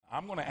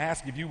I'm going to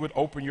ask if you would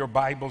open your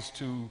Bibles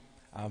to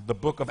the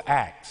book of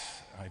Acts.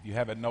 If you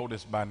haven't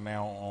noticed by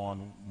now,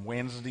 on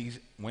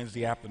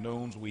Wednesday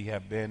afternoons, we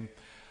have been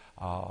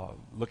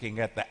looking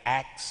at the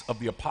Acts of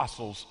the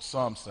Apostles,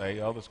 some say.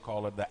 Others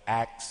call it the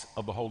Acts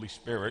of the Holy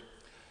Spirit,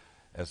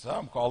 as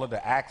some call it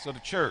the Acts of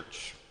the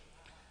Church.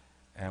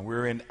 And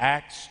we're in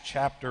Acts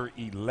chapter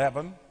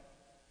 11.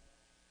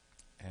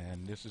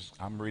 And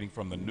I'm reading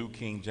from the New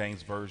King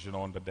James Version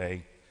on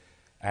today.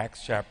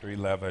 Acts chapter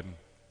 11.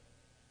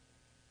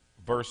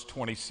 Verse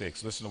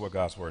 26, listen to what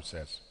God's word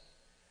says.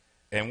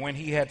 And when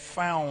he had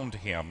found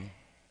him,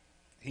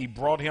 he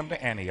brought him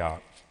to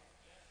Antioch.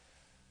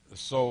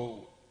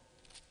 So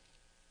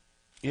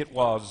it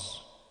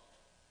was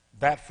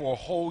that for a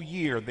whole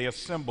year they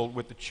assembled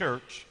with the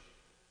church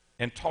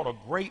and taught a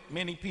great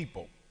many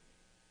people.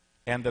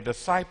 And the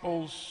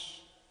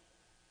disciples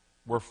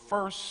were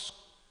first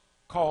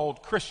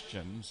called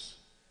Christians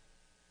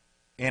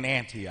in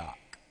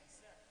Antioch.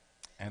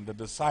 And the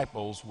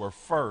disciples were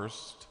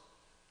first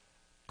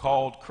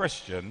called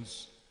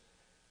Christians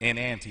in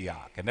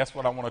Antioch. And that's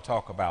what I want to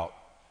talk about.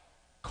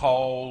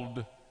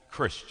 Called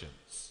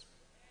Christians.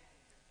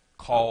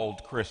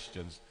 Called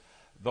Christians.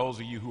 Those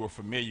of you who are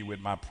familiar with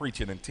my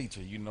preaching and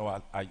teaching, you know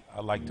I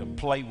like to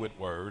play with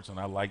words,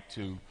 and I like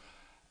to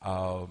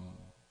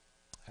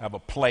have a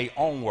play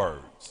on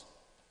words.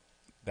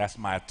 That's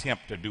my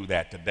attempt to do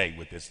that today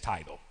with this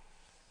title.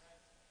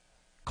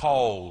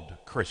 Called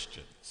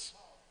Christians.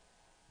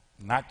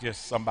 Not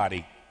just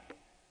somebody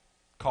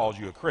calls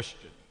you a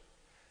Christian,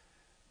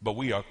 but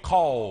we are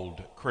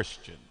called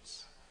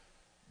Christians.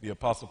 The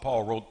Apostle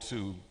Paul wrote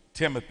to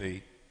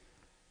Timothy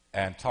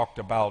and talked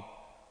about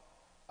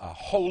a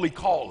holy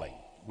calling.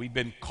 We've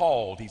been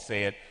called, he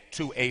said,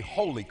 to a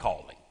holy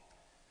calling.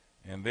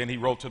 And then he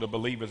wrote to the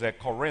believers at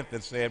Corinth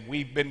and said,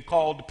 we've been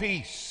called to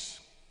peace.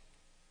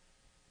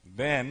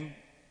 Then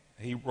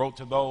he wrote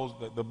to those,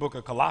 the book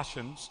of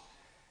Colossians,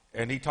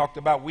 and he talked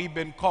about we've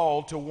been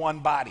called to one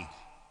body.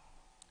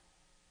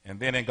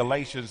 And then in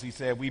Galatians, he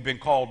said, we've been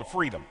called to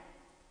freedom.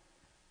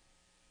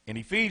 In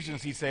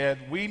Ephesians, he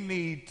said, we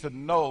need to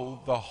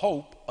know the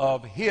hope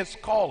of his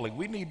calling.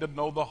 We need to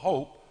know the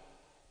hope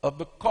of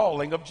the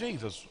calling of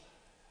Jesus.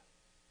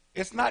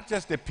 It's not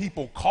just that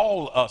people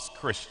call us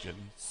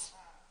Christians,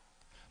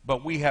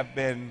 but we have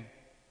been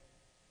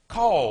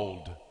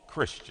called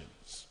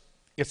Christians.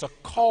 It's a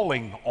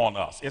calling on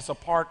us. It's a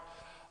part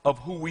of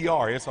who we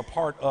are. It's a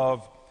part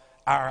of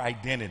our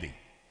identity.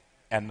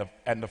 And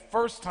the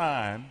first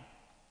time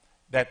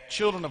that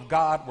children of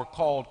God were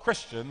called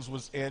Christians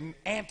was in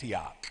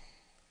Antioch.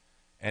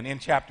 And in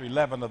chapter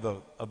 11 of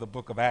the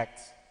book of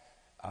Acts,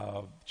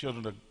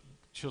 children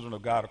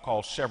of God are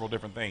called several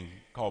different things.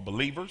 Called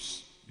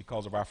believers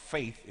because of our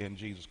faith in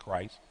Jesus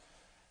Christ.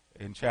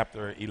 In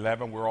chapter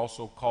 11, we're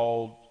also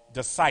called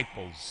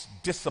disciples,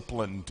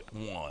 disciplined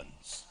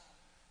ones,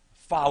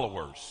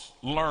 followers,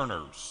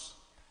 learners.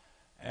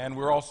 And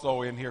we're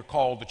also in here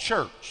called the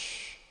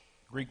church.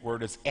 Greek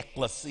word is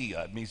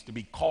ekklesia. It means to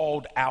be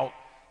called out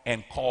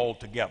and called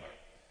together.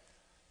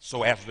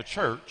 So as the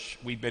church,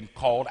 we've been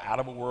called out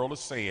of a world of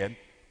sin,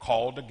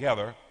 called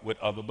together with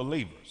other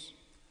believers.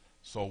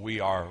 So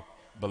we are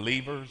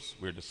believers,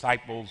 we're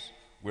disciples,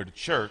 we're the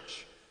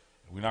church.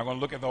 We're not going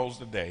to look at those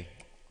today.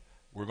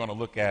 We're going to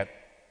look at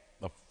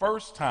the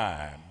first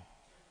time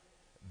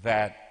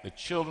that the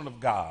children of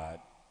God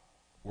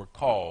were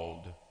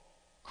called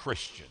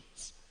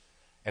Christians.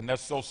 And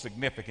that's so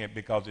significant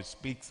because it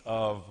speaks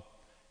of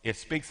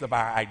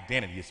our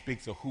identity. It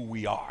speaks of who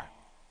we are.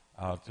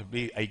 To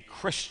be a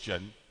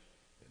Christian,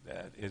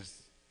 that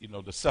is,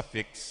 the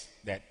suffix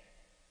that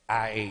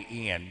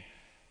IAN,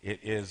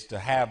 it is to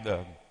have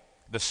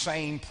the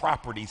same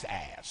properties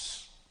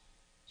as.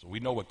 So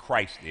we know what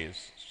Christ is,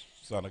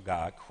 Son of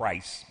God,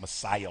 Christ,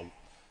 Messiah,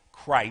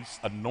 Christ,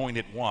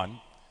 anointed one,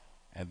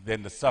 and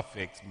then the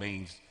suffix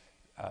means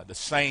the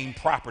same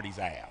properties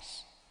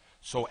as.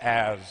 So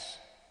as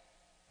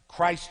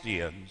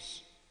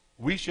Christians,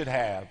 we should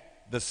have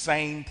the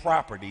same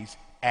properties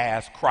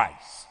as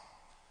Christ.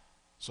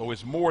 So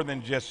it's more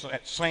than just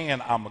saying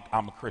I'm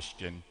a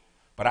Christian,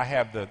 but I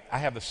have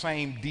the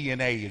same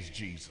DNA as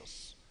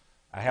Jesus.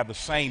 I have the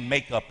same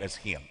makeup as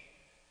him.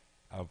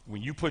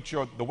 When you put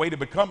the way to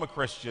become a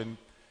Christian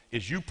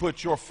is you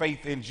put your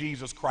faith in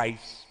Jesus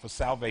Christ for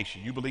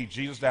salvation. You believe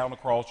Jesus died on the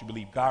cross. You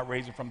believe God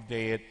raised him from the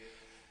dead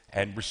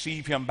and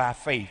receive him by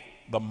faith.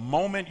 The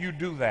moment you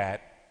do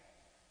that,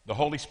 the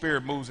Holy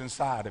Spirit moves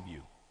inside of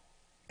you.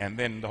 And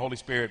then the Holy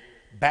Spirit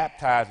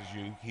baptizes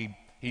you.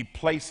 He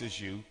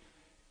places you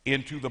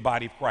into the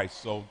body of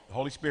Christ. So the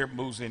Holy Spirit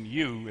moves in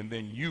you, and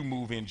then you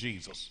move in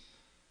Jesus.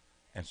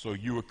 And so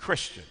you're a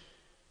Christian.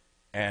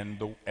 And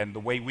the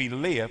way we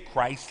live,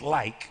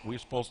 Christ-like, we're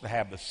supposed to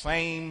have the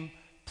same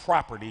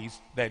properties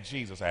that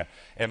Jesus had.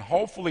 And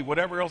hopefully,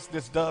 whatever else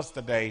this does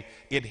today,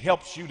 it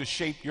helps you to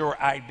shape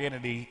your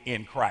identity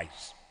in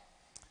Christ.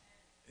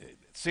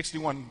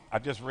 61, I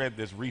just read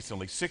this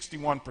recently,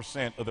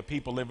 61% of the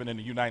people living in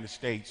the United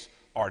States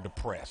are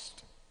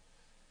depressed.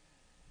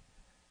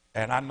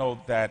 And I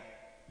know that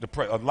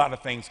a lot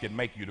of things can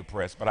make you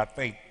depressed, but I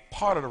think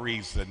part of the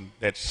reason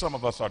that some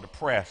of us are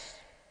depressed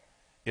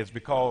is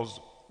because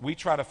we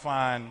try to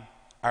find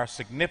our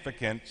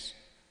significance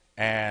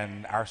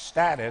and our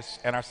status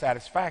and our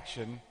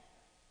satisfaction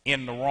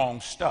in the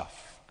wrong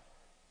stuff.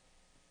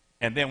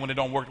 And then when it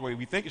don't work the way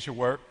we think it should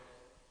work,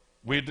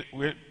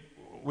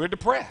 we're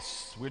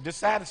depressed, we're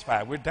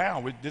dissatisfied, we're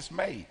down, we're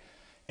dismayed.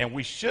 And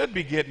we should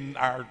be getting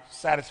our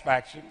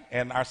satisfaction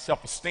and our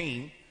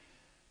self-esteem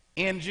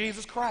in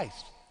Jesus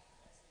Christ.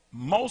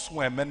 Most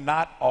women,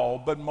 not all,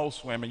 but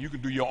most women, you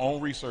can do your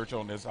own research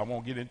on this, I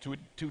won't get into it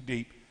too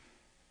deep.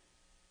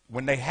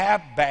 When they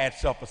have bad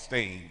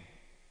self-esteem,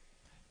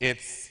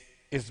 it's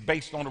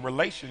based on a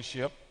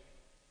relationship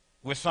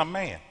with some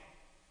man.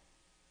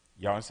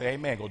 Y'all say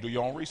amen, go do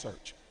your own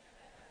research.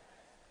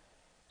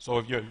 So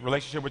if your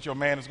relationship with your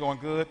man is going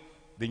good,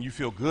 then you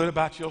feel good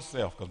about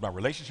yourself because my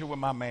relationship with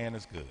my man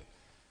is good.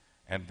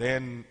 And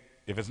then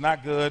if it's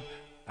not good,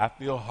 I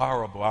feel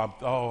horrible.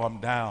 I'm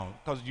down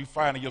because you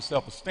find your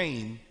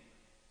self-esteem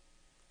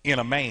in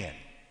a man.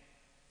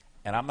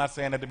 And I'm not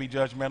saying that to be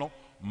judgmental.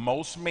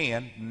 Most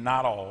men,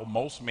 not all,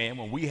 most men,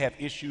 when we have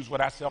issues with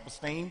our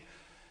self-esteem,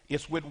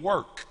 it's with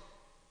work.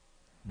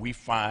 We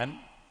find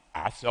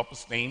our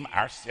self-esteem,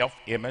 our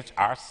self-image,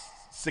 our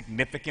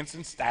significance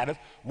and status,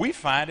 we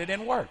find it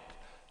in work.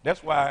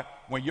 That's why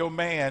when your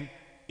man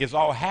is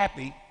all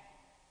happy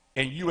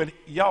and you and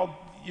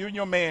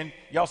your man,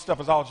 y'all stuff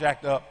is all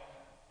jacked up,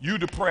 you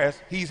depressed,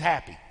 he's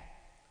happy.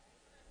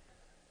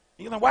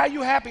 You know, why are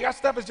you happy? Our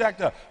stuff is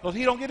jacked up. Because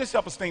he don't get his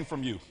self-esteem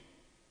from you.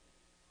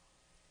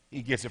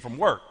 He gets it from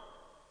work.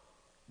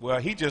 Well,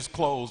 he just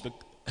closed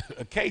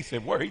a case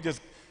at work. He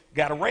just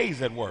got a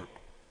raise at work.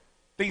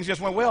 Things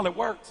just went well at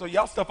work, so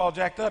y'all stuff all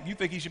jacked up. You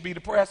think he should be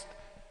depressed?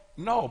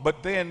 No,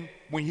 but then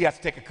when he has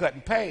to take a cut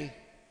and pay,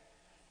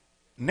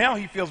 now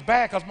he feels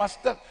bad because my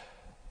stuff,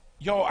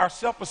 our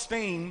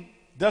self-esteem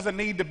doesn't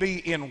need to be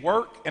in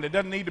work and it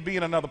doesn't need to be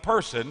in another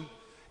person.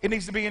 It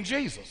needs to be in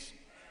Jesus.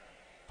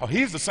 Oh,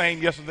 he's the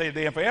same yesterday,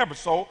 today, and forever.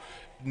 So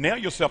now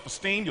your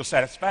self-esteem, your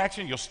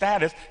satisfaction, your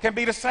status can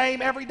be the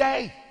same every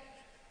day.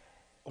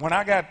 When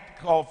I got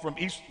called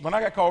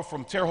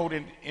from Terre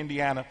Haute,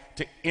 Indiana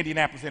to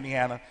Indianapolis,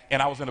 Indiana,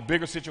 and I was in a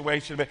bigger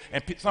situation,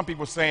 and some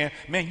people were saying,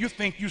 man, you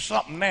think you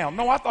something now.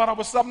 No, I thought I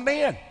was something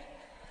then.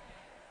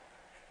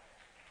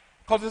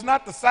 Because it's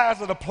not the size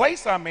of the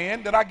place I'm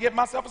in that I get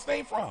my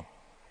self-esteem from.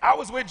 I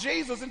was with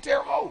Jesus in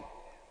Terre Haute.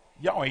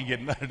 Y'all ain't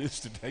getting none of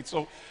this today.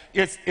 So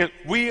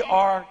we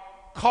are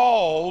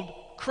called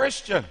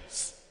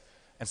Christians.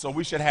 And so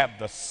we should have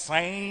the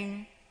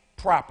same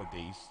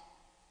properties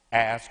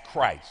as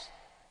Christ.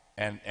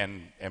 And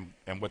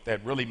what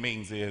that really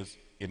means is,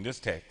 in this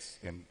text,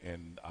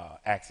 in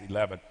Acts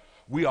 11,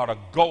 we ought to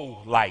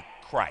go like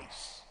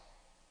Christ.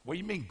 What do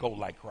you mean, go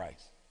like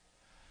Christ?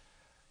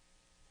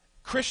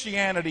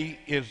 Christianity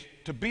is,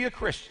 to be a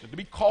Christian, to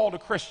be called a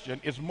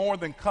Christian, is more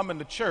than coming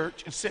to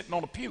church and sitting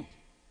on a pew.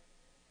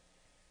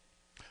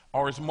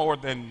 Or it's more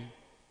than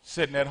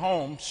sitting at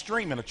home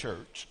streaming a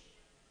church.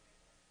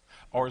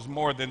 Or it's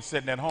more than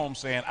sitting at home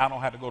saying, I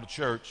don't have to go to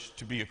church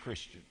to be a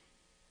Christian.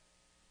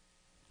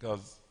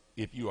 Because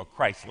if you are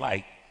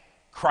Christ-like,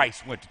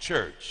 Christ went to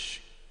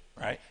church,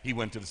 right? He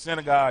went to the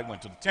synagogue,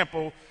 went to the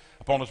temple.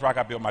 Upon this rock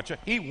I built my church.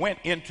 He went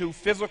into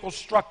physical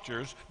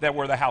structures that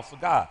were the house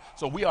of God.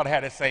 So we ought to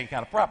have that same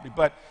kind of property.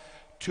 But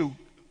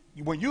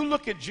when you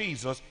look at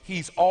Jesus,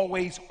 he's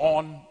always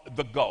on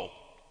the go.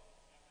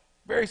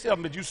 Very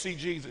seldom did you see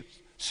Jesus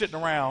sitting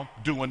around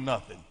doing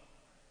nothing.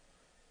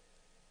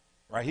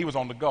 Right? He was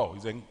on the go.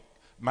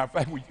 Matter of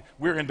fact,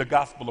 we're in the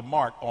Gospel of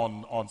Mark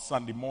on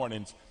Sunday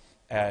mornings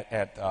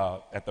at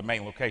the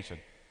main location.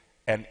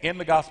 And in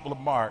the Gospel of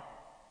Mark,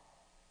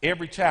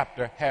 every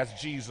chapter has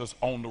Jesus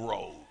on the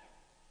road.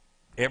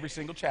 Every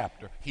single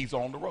chapter, he's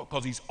on the road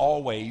because he's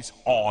always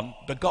on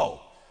the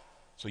go.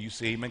 So you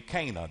see him in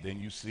Cana,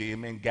 then you see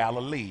him in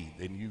Galilee,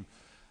 then you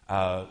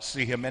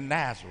see him in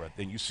Nazareth,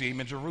 then you see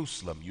him in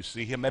Jerusalem, you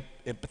see him at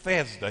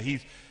Bethesda,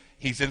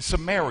 he's in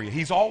Samaria,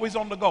 he's always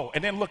on the go.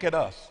 And then look at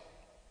us.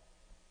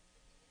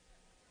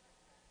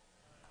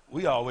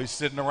 We always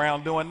sitting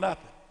around doing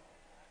nothing.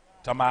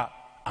 Talking about,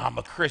 I'm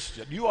a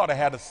Christian. You ought to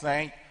have the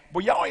same,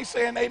 but y'all ain't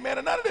saying amen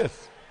to none of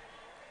this.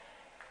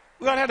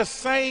 We ought to have the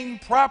same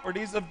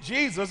properties of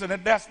Jesus, and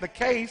if that's the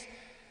case,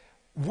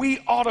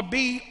 we ought to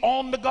be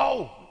on the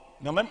go.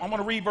 Now, I'm going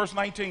to read verse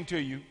 19 to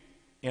you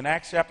in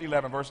Acts chapter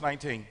 11, verse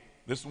 19.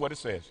 This is what it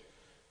says.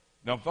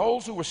 Now,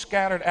 those who were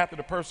scattered after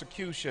the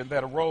persecution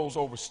that arose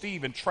over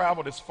Stephen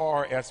traveled as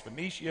far as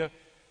Phoenicia,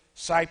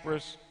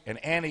 Cyprus, and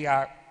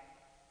Antioch,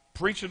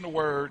 preaching the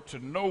word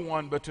to no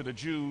one but to the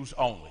Jews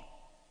only.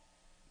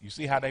 You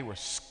see how they were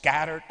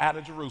scattered out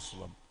of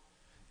Jerusalem,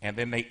 and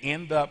then they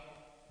end up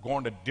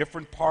going to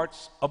different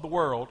parts of the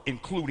world,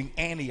 including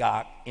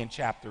Antioch in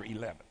chapter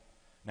 11.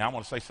 Now, I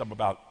want to say something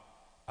about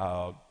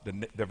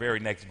the very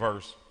next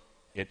verse.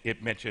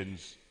 It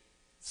mentions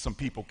some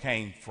people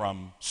came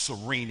from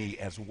Cyrene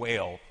as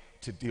well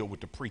to deal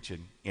with the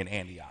preaching in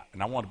Antioch.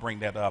 And I want to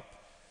bring that up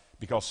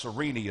because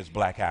Cyrene is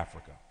black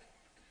Africa.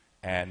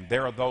 And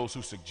there are those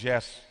who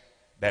suggest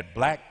that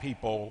black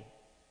people,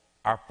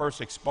 our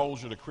first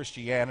exposure to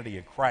Christianity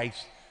and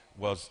Christ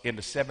was in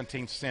the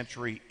 17th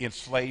century in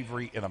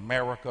slavery in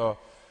America,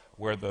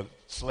 where the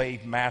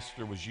slave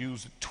master was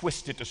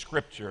twisted the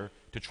scripture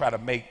to try to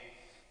make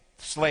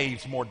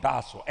slaves more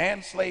docile.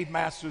 And slave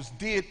masters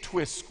did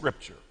twist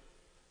scripture.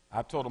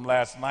 I told them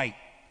last night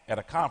at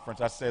a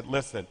conference, I said,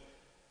 listen,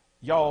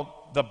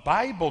 y'all, the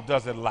Bible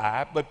doesn't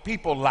lie, but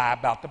people lie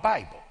about the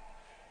Bible.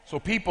 So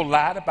people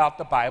lied about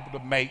the Bible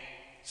to make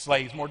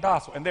slaves more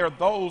docile. And there are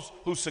those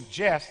who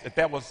suggest that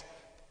that was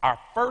our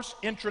first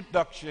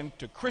introduction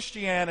to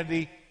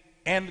Christianity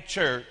and the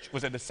church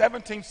was in the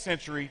 17th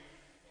century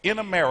in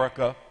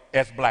America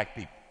as black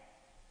people.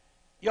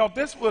 Y'all,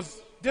 this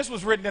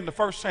was written in the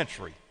first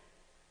century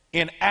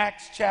in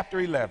Acts chapter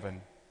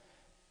 11,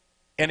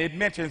 and it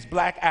mentions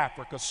black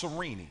Africa,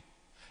 Cyrene.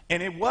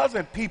 And it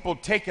wasn't people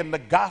taking the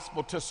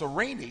gospel to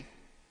Cyrene.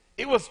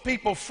 It was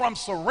people from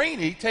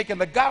Cyrene taking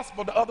the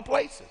gospel to other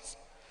places.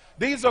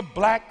 These are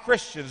black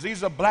Christians.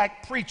 These are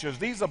black preachers.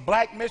 These are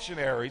black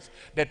missionaries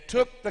that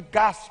took the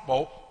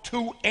gospel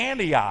to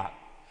Antioch.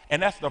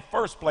 And that's the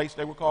first place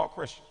they were called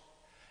Christians.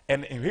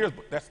 And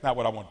that's not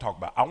what I want to talk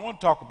about. I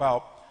want to talk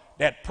about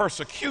that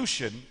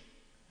persecution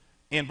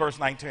in verse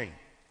 19.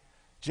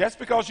 Just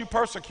because you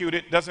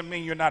persecuted doesn't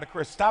mean you're not a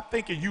Christian. Stop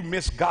thinking you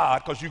miss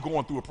God because you're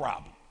going through a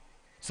problem.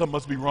 Something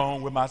must be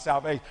wrong with my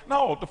salvation.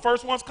 No, the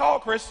first ones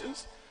called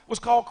Christians was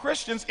called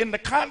Christians in the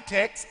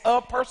context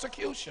of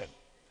persecution.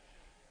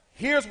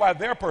 Here's why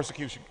their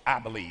persecution, I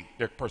believe,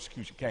 their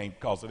persecution came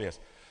because of this.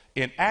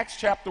 In Acts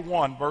chapter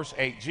 1, verse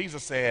 8,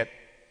 Jesus said,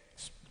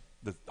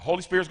 the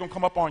Holy Spirit is going to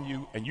come up on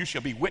you, and you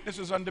shall be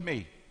witnesses unto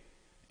me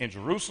in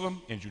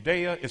Jerusalem, in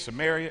Judea, in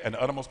Samaria, and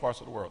the uttermost parts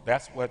of the world.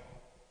 That's what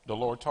the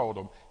Lord told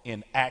them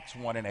in Acts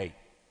 1 and 8.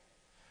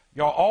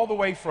 Y'all, all the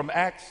way from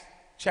Acts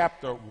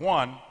chapter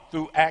 1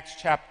 through Acts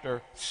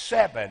chapter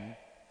 7,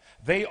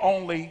 they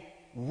only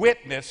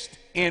witnessed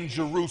in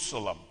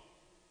Jerusalem.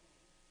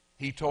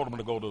 He told them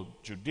to go to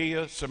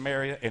Judea,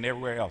 Samaria, and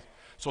everywhere else.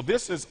 So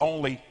this is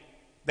only,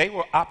 they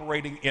were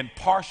operating in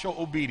partial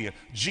obedience.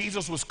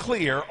 Jesus was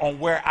clear on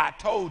where I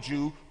told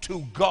you to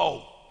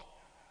go.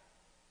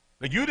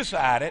 But you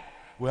decided,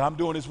 well, I'm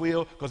doing his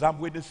will because I'm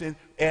witnessing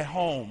at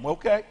home.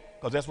 Okay,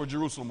 because that's where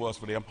Jerusalem was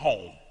for them,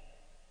 home.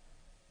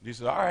 He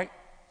said, all right,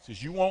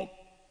 since you won't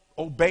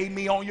obey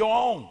me on your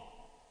own.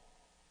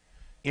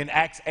 In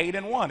Acts 8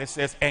 and 1, it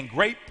says, and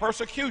great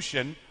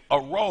persecution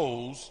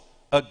arose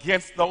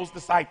against those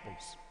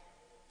disciples.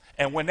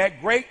 And when that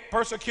great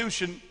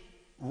persecution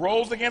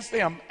rose against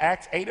them,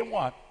 Acts 8 and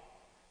 1,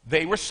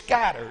 they were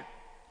scattered.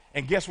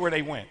 And guess where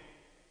they went?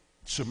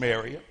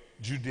 Samaria,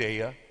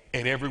 Judea,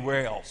 and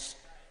everywhere else.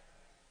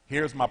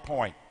 Here's my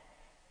point.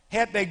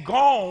 Had they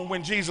gone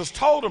when Jesus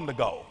told them to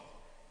go,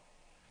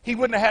 he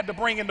wouldn't have had to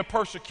bring in the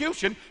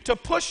persecution to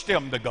push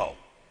them to go.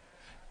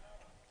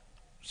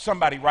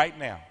 Somebody right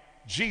now,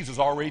 Jesus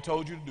already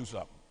told you to do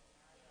something.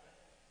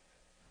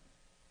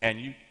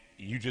 And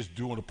you just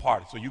doing a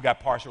part. So you got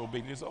partial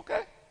obedience.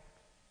 Okay.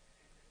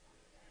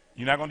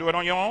 You're not going to do it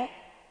on your own?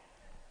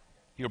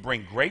 He'll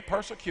bring great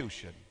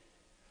persecution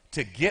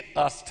to get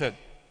us to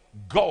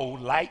go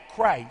like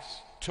Christ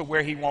to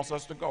where he wants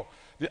us to go.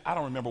 I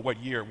don't remember what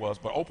year it was,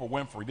 but Oprah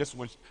Winfrey,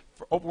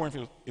 Oprah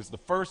Winfrey is the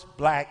first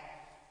black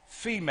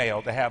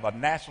female to have a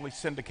nationally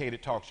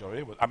syndicated talk show.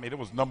 It was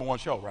 #1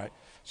 show, right?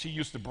 She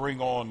used to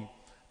bring on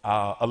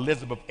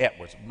Elizabeth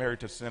Edwards, married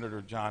to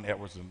Senator John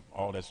Edwards, and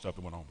all that stuff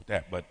that went on with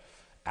that. But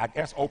I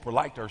guess Oprah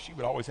liked her. She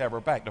would always have her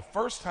back. The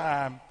first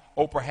time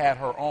Oprah had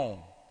her own,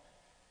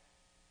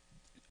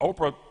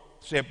 Oprah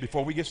said,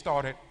 before we get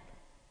started,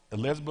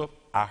 Elizabeth,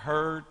 I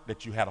heard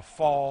that you had a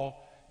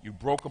fall. You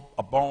broke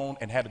a bone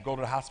and had to go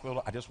to the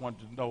hospital. I just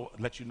wanted to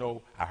let you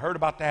know, I heard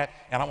about that,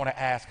 and I want to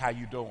ask how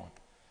you doing.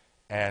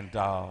 And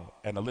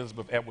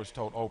Elizabeth Edwards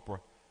told Oprah,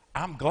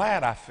 I'm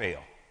glad I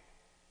fell,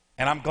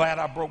 and I'm glad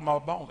I broke my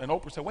bone. And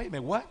Oprah said, wait a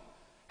minute, what?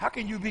 How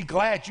can you be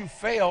glad you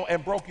fell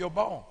and broke your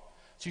bone?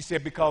 She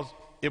said, because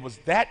it was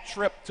that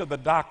trip to the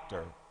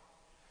doctor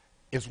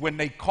is when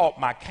they caught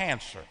my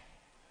cancer.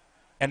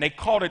 And they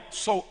caught it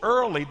so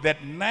early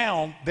that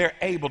now they're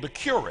able to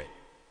cure it.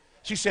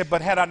 She said,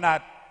 but had I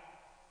not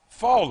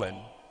fallen,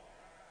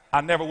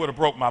 I never would have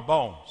broke my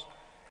bones.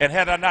 And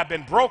had I not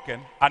been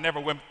broken, I never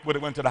would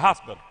have went to the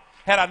hospital.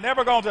 Had I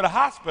never gone to the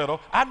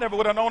hospital, I never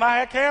would have known I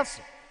had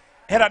cancer.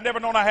 Had I never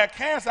known I had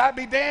cancer, I'd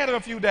be dead in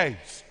a few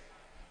days.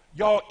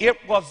 Y'all, it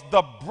was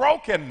the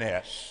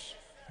brokenness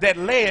that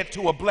led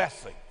to a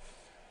blessing.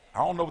 I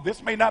don't know,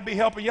 this may not be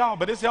helping y'all,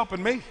 but it's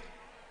helping me.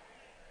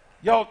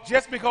 Y'all,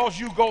 just because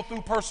you go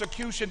through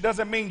persecution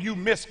doesn't mean you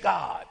miss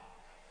God.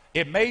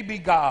 It may be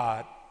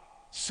God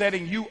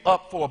setting you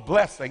up for a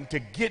blessing to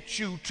get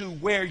you to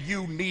where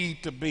you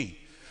need to be.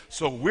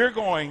 So we're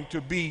going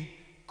to be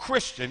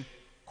Christians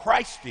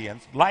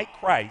like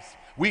Christ.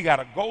 We got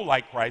to go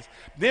like Christ.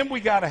 Then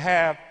we got to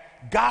have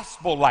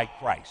gospel like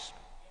Christ.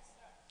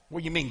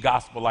 What do you mean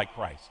gospel like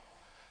Christ?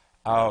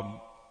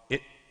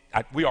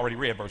 We already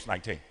read verse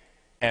 19.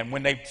 And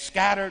when they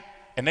scattered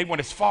and they went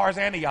as far as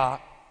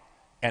Antioch,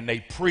 and they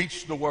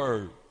preached the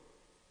word.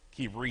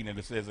 Keep reading,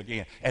 it says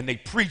again, and they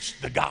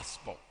preached the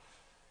gospel.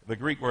 The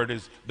Greek word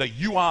is the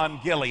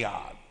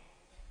euangelion.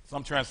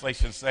 Some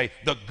translations say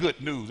the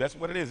good news. That's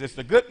what it is. It's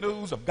the good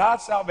news of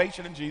God's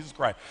salvation in Jesus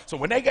Christ. So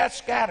when they got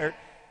scattered,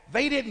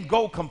 they didn't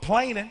go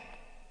complaining.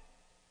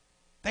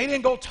 They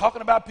didn't go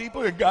talking about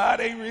people and God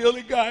ain't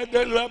really, God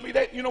doesn't love me.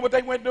 You know what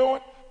they went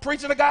doing?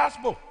 Preaching the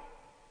gospel.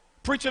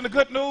 Preaching the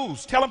good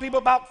news, telling people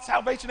about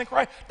salvation in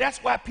Christ. That's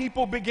why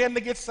people began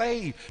to get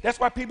saved. That's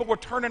why people were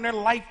turning their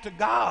life to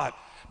God,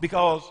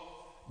 because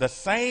the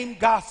same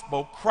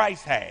gospel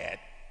Christ had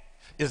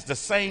is the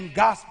same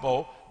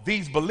gospel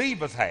these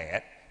believers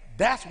had.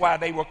 That's why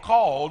they were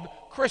called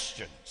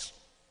Christians.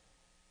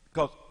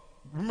 Because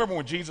remember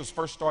when Jesus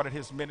first started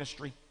his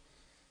ministry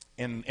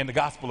in the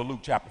Gospel of Luke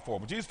chapter 4.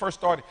 When Jesus first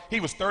started, he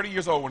was 30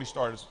 years old when he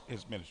started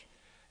his ministry.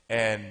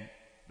 And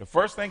the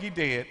first thing he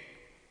did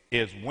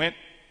is went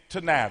to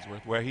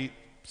Nazareth, where he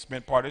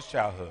spent part of his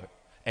childhood,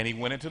 and he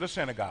went into the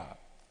synagogue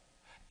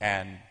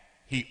and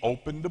he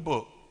opened the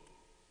book.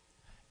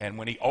 And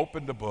when he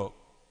opened the book,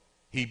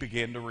 he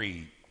began to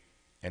read,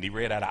 and he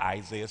read out of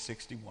Isaiah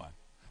 61.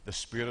 The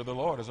Spirit of the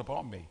Lord is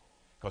upon me,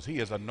 because he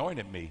has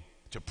anointed me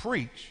to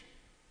preach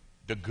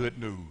the good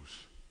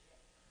news.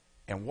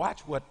 And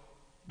watch what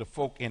the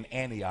folk in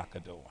Antioch are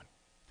doing.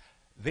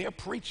 They're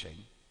preaching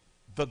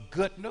the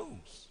good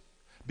news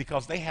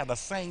because they have the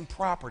same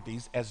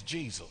properties as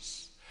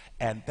Jesus.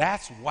 And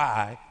that's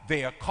why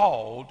they are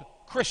called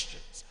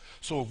Christians.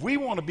 So if we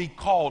want to be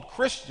called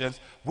Christians,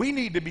 we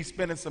need to be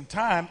spending some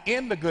time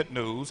in the good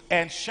news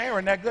and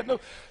sharing that good news.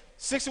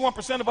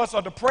 61% of us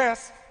are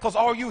depressed because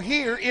all you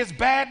hear is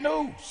bad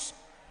news.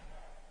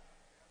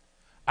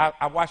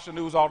 I watch the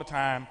news all the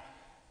time.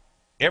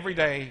 Every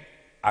day,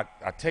 I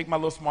take my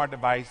little smart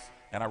device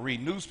and I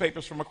read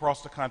newspapers from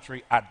across the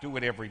country. I do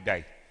it every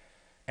day.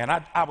 And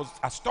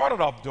I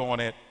started off doing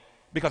it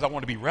because I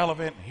wanted to be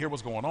relevant and hear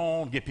what's going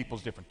on, get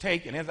people's different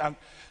take. And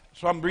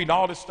so I'm reading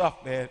all this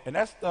stuff, man. And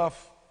that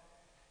stuff,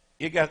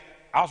 I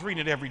was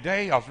reading it every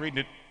day. I was reading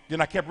it,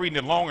 then I kept reading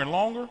it longer and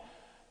longer.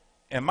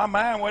 And my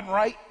mind wasn't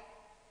right.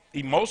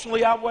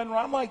 Emotionally, I wasn't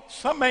right. I'm like,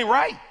 something ain't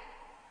right.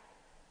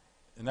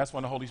 And that's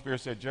when the Holy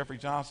Spirit said, Jeffrey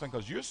Johnson,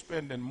 because you're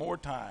spending more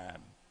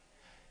time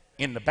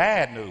in the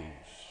bad news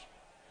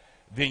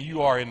than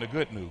you are in the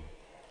good news.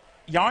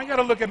 Y'all ain't got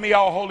to look at me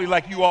all holy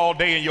like you all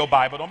day in your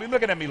Bible. Don't be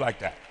looking at me like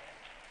that.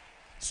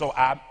 So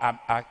I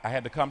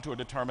had to come to a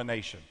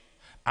determination.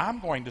 I'm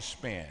going to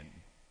spend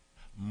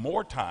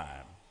more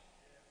time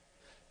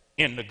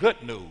in the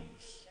good news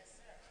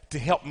to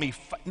help me.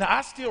 Now,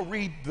 I still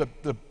read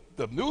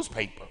the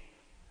newspaper.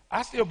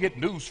 I still get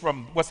news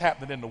from what's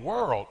happening in the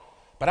world.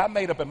 But I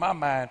made up in my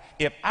mind,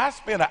 if I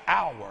spend an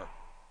hour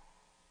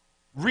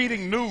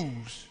reading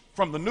news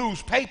from the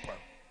newspaper,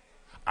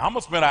 I'm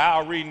going to spend an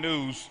hour reading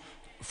news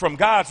from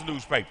God's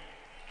newspaper.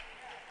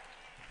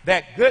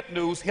 That good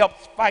news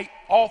helps fight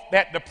off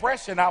that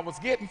depression I was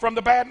getting from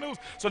the bad news.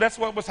 So that's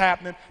what was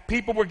happening.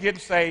 People were getting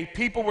saved.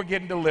 People were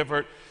getting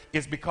delivered.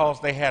 It's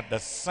because they had the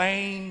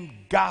same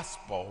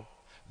gospel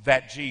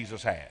that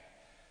Jesus had.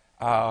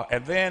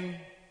 And then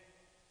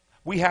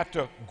we have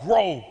to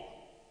grow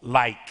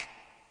like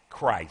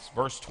Christ.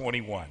 Verse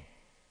 21,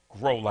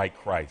 grow like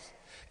Christ.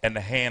 And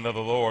the hand of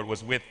the Lord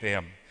was with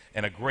them,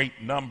 and a great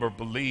number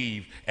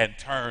believed and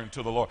turned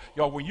to the Lord.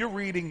 Y'all, when you're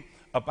reading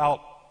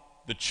about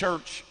the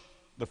church,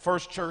 the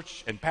first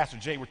church, and Pastor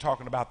Jay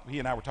he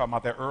and I were talking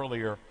about that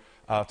earlier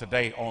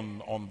today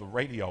on the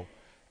radio,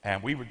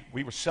 and we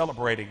were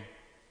celebrating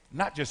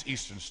not just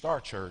Eastern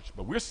Star Church,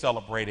 but we're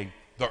celebrating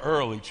the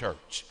early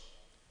church,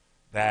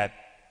 that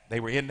they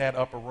were in that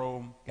upper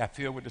room, got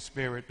filled with the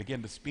Spirit,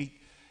 began to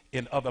speak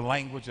in other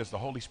languages. The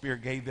Holy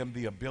Spirit gave them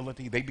the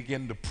ability. They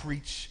began to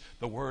preach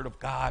the word of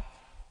God.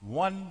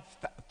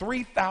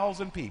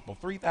 3,000 people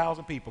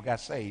got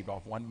saved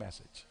off one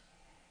message.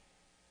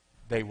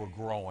 They were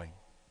growing.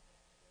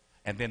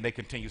 And then they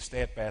continued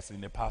steadfast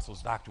in the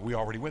apostles' doctrine. We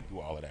already went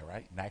through all of that,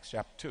 right? In Acts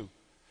chapter 2.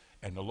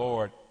 And the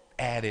Lord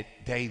added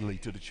daily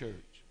to the church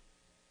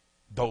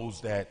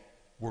those that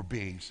were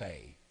being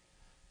saved.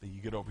 Then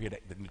you get over here,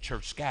 then the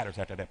church scatters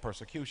after that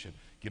persecution.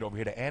 Get over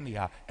here to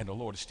Antioch, and the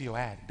Lord is still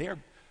adding.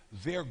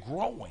 They're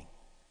growing.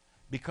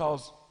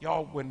 Because,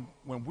 y'all, when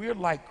we're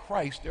like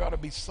Christ, there ought to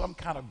be some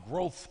kind of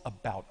growth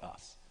about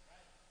us.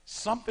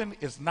 Something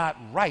is not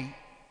right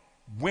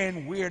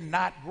when we're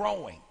not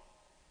growing.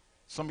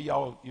 Some of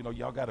y'all,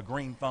 y'all got a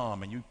green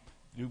thumb, and you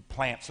do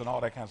plants and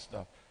all that kind of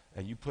stuff.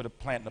 And you put a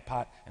plant in the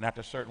pot, and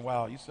after a certain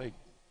while, you say,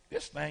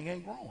 this thing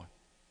ain't growing.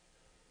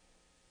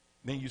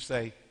 Then you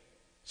say,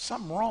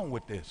 something wrong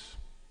with this.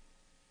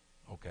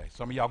 Okay,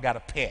 some of y'all got a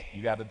pet.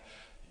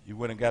 You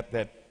went and got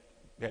that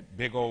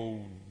big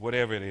old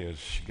whatever it is.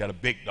 You got a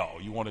big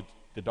dog. You wanted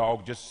the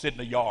dog just sit in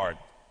the yard,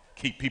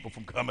 keep people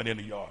from coming in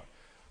the yard.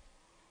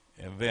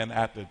 And then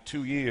after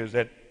 2 years,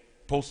 that's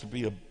supposed to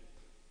be a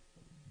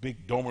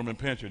big Doberman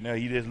Pinscher. Now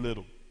he is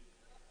little.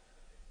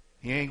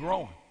 He ain't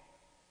growing.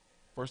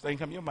 First thing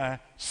come to your mind,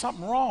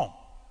 something wrong.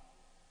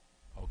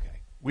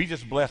 Okay. We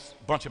just blessed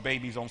a bunch of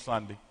babies on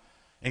Sunday,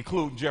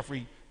 including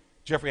Jeffrey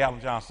Jeffrey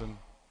Allen Johnson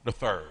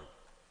III.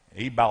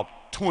 He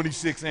about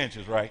 26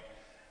 inches, right?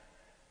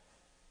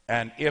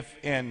 And if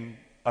in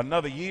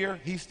another year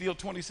he's still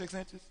 26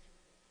 inches,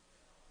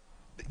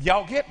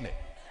 y'all getting it?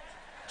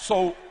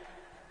 So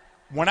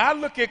when I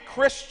look at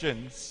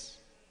Christians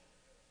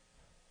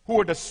who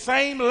are the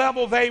same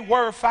level they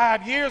were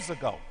 5 years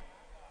ago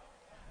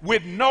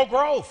with no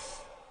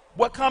growth,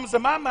 what comes to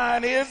my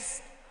mind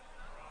is,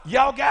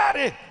 y'all got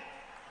it.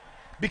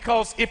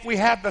 Because if we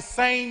have the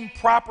same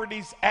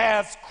properties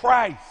as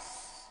Christ,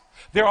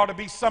 there ought to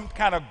be some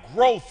kind of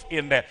growth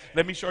in that.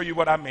 Let me show you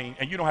what I mean.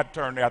 And you don't have to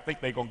turn there. I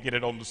think they're going to get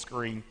it on the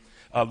screen.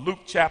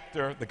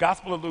 The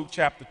Gospel of Luke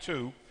chapter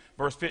 2,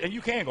 verse 50. And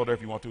you can go there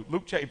if you want to.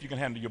 If you can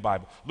handle your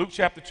Bible. Luke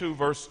chapter 2,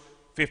 verse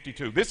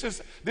 52. This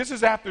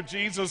is after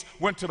Jesus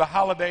went to the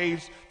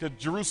holidays to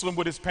Jerusalem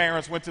with his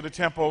parents, went to the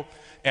temple.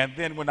 And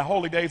then when the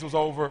holiday was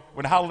over,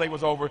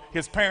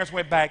 his parents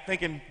went back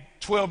thinking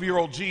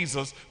 12-year-old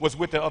Jesus was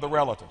with the other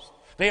relatives.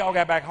 They all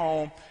got back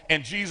home,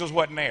 and Jesus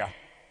wasn't there.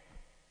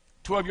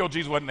 12-year-old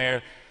Jesus wasn't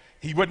there.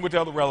 He wasn't with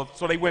the other relatives.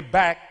 So they went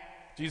back.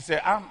 Jesus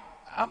said,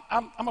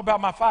 I'm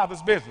about my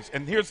Father's business.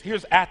 And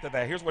here's after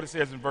that. Here's what it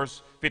says in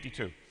verse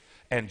 52.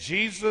 And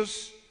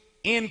Jesus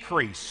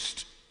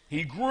increased.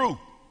 He grew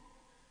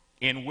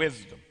in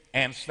wisdom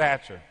and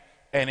stature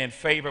and in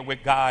favor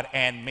with God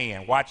and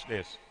men. Watch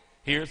this.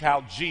 Here's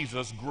how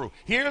Jesus grew.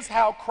 Here's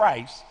how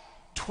Christ,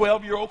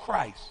 12-year-old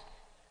Christ,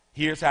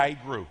 here's how he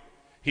grew.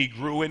 He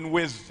grew in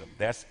wisdom.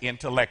 That's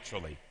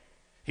intellectually.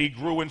 He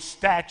grew in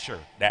stature.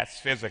 That's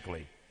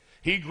physically.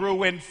 He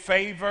grew in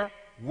favor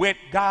with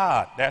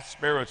God. That's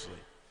spiritually.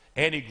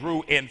 And he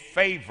grew in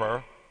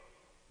favor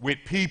with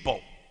people.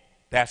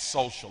 That's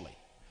socially.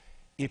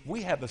 If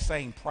we have the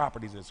same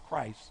properties as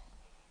Christ,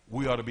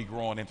 we ought to be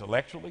growing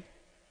intellectually.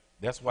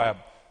 That's why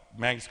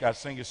Maggie Scott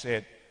Singer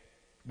said,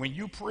 when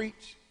you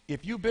preach,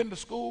 if you've been to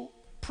school,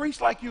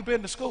 preach like you've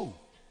been to school.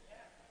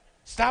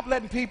 Stop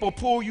letting people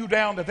pull you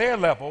down to their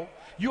level.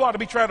 You ought to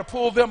be trying to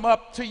pull them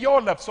up to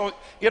your level. So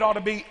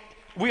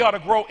we ought to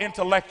grow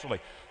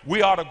intellectually.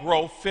 We ought to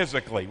grow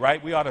physically,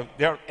 right?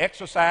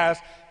 Exercise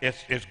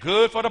is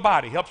good for the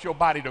body, helps your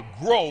body to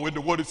grow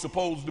into what it's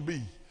supposed to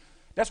be.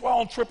 That's why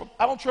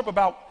I don't trip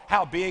about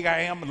how big I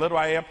am and little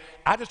I am.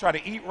 I just try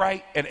to eat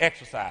right and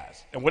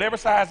exercise. And whatever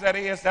size that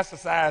is, that's the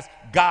size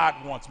God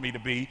wants me to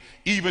be,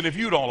 even if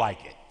you don't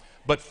like it.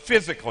 But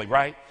physically,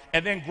 right?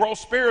 And then grow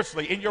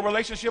spiritually in your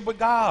relationship with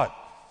God.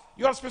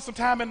 You ought to spend some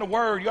time in the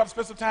Word. You ought to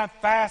spend some time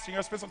fasting. You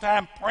ought to spend some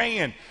time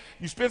praying.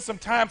 You spend some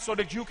time so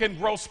that you can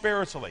grow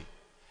spiritually.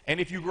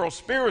 And if you grow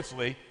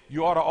spiritually,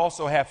 you ought to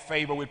also have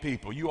favor with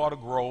people. You ought to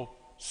grow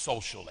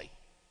socially.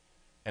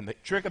 And the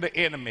trick of the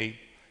enemy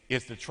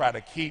is to try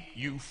to keep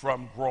you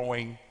from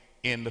growing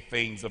in the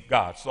things of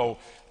God. So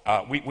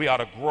we ought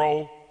to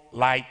grow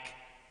like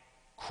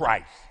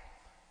Christ.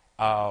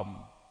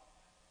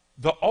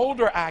 The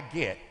older I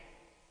get,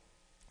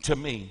 to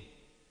me,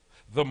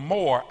 the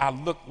more I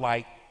look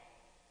like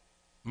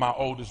my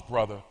oldest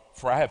brother.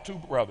 For I have two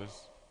brothers,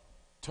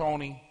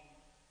 Tony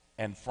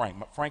and Frank.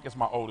 Frank is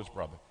my oldest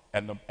brother.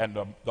 And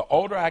the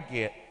older I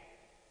get,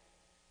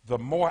 the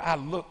more I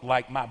look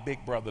like my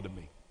big brother to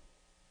me.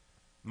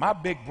 My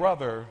big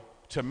brother,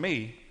 to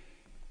me,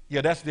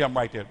 yeah, that's them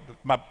right there.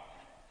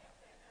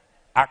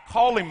 I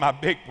call him my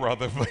big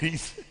brother, but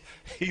he's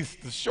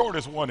the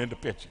shortest one in the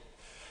picture.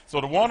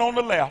 So the one on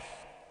the left,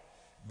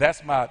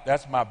 that's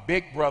my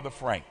big brother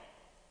Frank.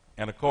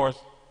 And of course,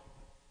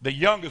 the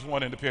youngest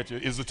one in the picture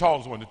is the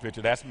tallest one in the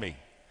picture. That's me.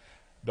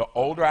 The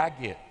older I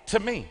get, to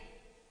me,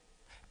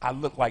 I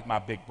look like my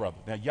big brother.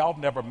 Now, y'all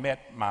have never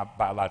met my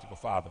biological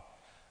father.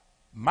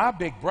 My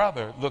big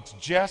brother looks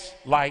just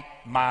like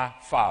my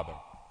father.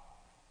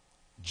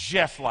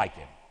 Just like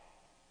him.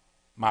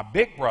 My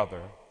big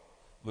brother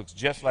looks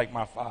just like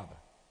my father.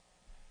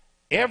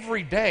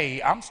 Every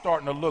day, I'm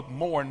starting to look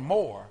more and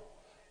more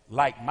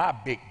like my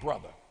big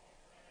brother.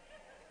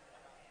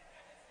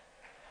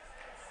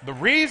 The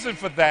reason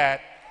for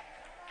that,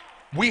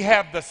 we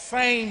have the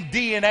same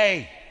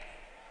DNA.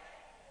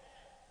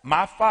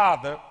 My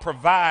father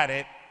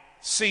provided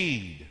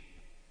seed.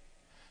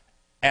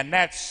 And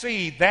that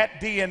seed, that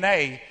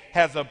DNA,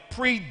 has a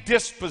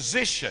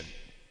predisposition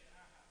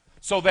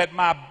so that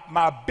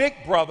my big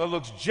brother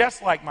looks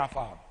just like my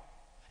father.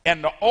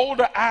 And the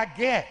older I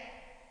get,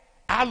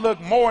 I look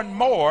more and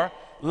more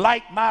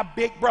like my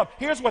big brother.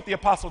 Here's what the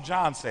Apostle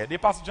John said. The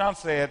Apostle John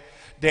said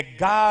that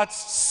God's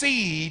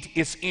seed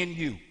is in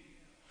you.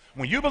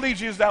 When you believe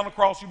Jesus died on the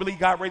cross, you believe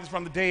God raised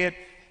from the dead,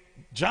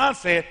 John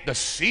said the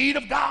seed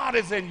of God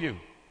is in you.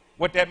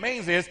 What that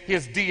means is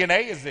his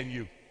DNA is in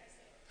you.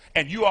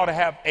 And you ought to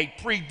have a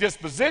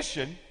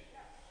predisposition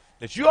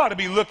that you ought to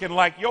be looking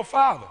like your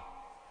father.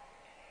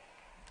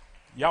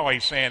 Y'all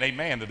ain't saying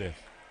amen to this.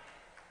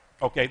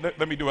 Okay,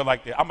 let me do it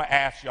like this. I'm gonna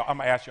ask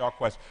y'all a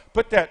question.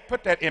 Put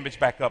that image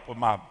back up of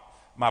my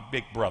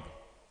big brother.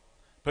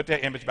 Put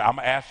that image back. I'm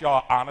gonna ask y'all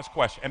an honest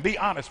question. And be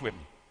honest with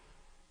me.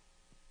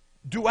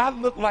 Do I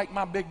look like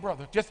my big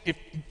brother? Just if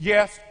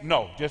yes,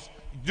 no. Just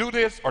do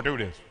this or do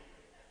this.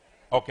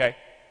 Okay.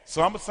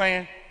 Some are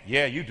saying,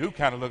 yeah, you do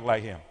kind of look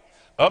like him.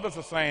 Others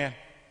are saying,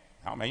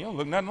 oh man, you don't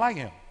look nothing like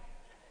him.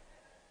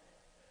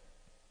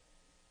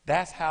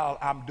 That's how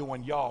I'm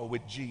doing y'all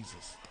with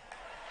Jesus.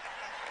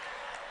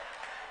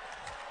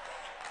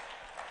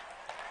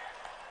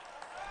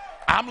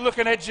 I'm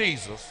looking at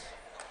Jesus.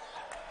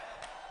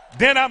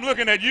 Then I'm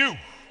looking at you.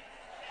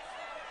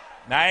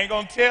 Now I ain't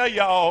gonna tell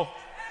y'all.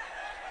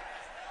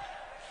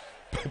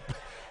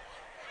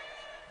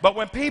 But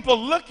when people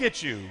look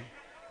at you,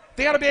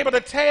 they ought to be able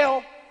to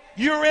tell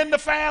you're in the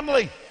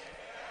family.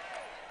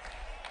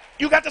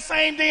 You got the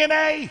same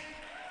DNA.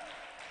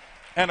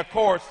 And of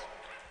course,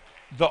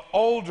 the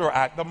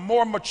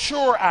more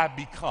mature I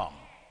become,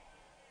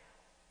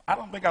 I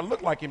don't think I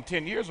looked like him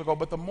 10 years ago,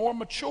 but the more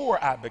mature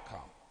I become,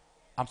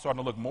 I'm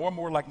starting to look more and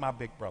more like my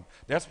big brother.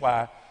 That's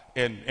why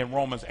in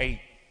Romans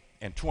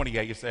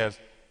 8:28 it says,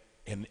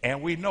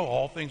 and we know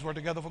all things work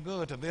together for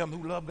good to them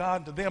who love God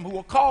and to them who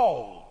are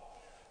called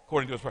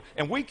according to his purpose.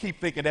 And we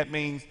keep thinking that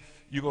means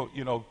you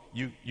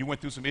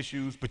went through some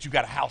issues, but you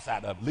got a house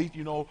out of it. At least,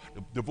 the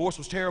divorce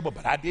was terrible,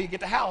 but I did get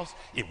the house.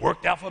 It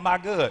worked out for my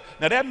good.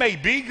 Now that may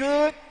be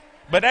good,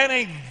 but that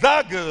ain't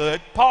the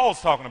good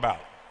Paul's talking about.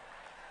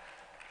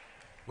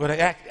 Well, the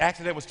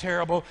accident was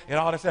terrible and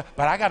all that stuff,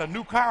 but I got a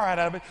new car out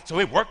of it, so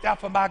it worked out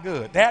for my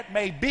good. That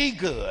may be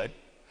good,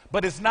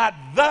 but it's not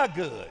the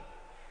good.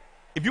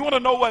 If you want to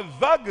know what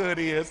the good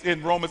is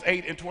in Romans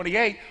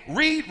 8:28,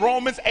 read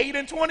Romans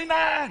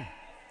 8:29.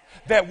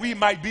 That we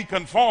might be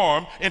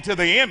conformed into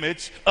the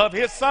image of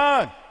his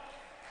son.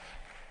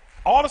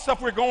 All the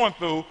stuff we're going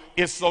through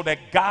is so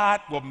that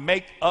God will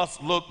make us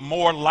look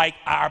more like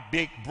our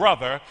big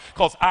brother,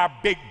 because our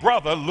big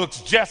brother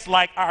looks just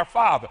like our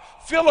father.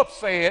 Philip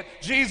said,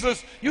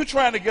 Jesus, you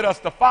trying to get us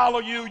to follow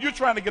you. You're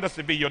trying to get us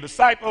to be your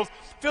disciples.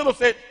 Philip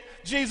said,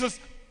 Jesus,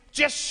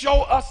 just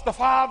show us the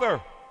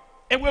Father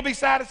and we'll be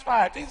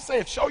satisfied. Jesus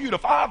said, show you the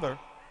Father.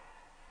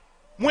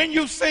 When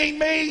you seen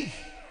me,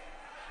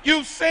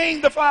 you've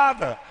seen the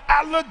Father.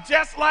 I look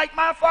just like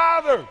my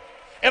Father.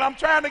 And I'm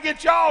trying to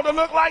get y'all to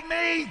look like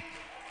me.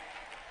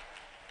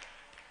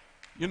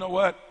 You know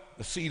what?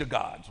 The seed of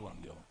God is what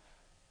I'm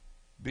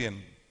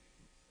doing.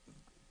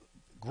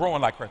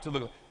 Growing like Christ.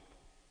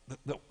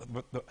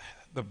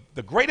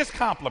 The greatest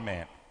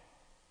compliment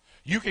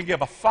you can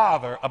give a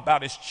father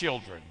about his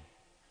children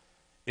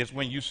is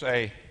when you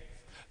say,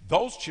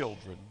 those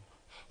children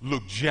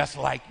look just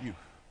like you.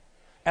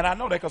 And I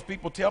know that because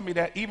people tell me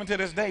that even to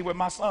this day with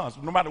my sons.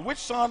 No matter which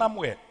son I'm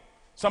with,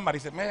 somebody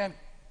said, man,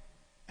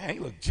 he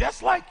look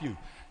just like you.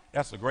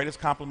 That's the greatest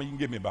compliment you can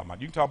give me about mine.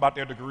 You can talk about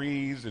their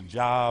degrees and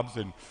jobs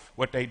and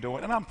what they're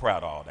doing, and I'm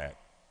proud of all that.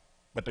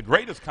 But the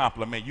greatest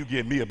compliment you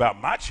give me about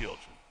my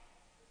children,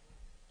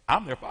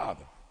 I'm their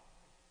father.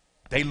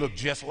 They look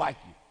just like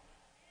you.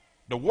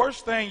 The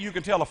worst thing you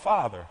can tell a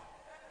father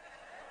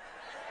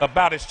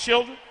about his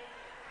children,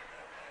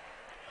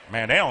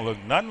 man, they don't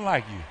look nothing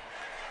like you.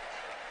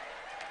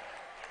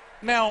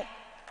 Now,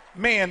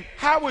 man,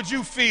 how would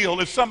you feel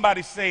if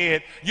somebody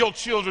said your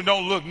children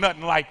don't look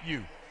nothing like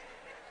you?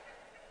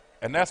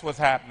 And that's what's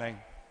happening.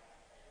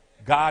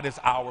 God is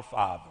our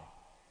Father.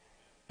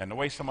 And the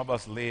way some of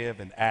us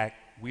live and act,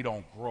 we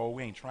don't grow,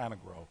 we ain't trying to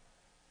grow,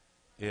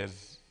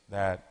 is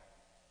that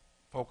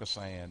folk are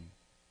saying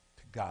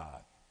to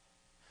God,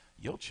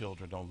 your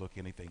children don't look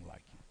anything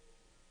like you.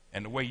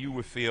 And the way you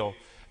would feel,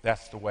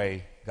 that's the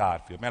way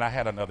God feels. Man, I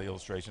had another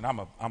illustration. I'm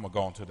going to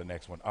go on to the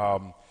next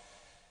one.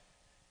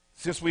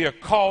 Since we are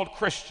called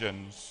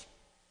Christians,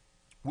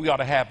 we ought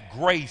to have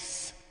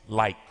grace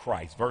like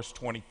Christ. Verse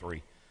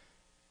 23.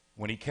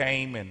 When he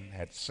came and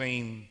had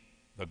seen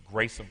the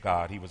grace of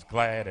God, he was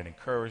glad and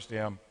encouraged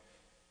them,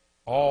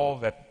 all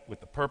that with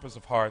the purpose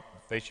of heart,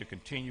 they should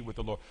continue with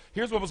the Lord.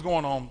 Here's what was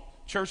going on.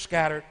 Church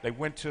scattered. They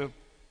went to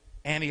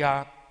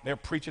Antioch. They're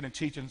preaching and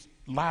teaching.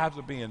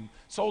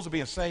 Souls are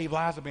being saved.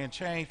 Lives are being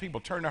changed. People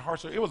turned their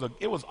hearts. It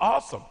was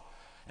awesome.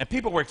 And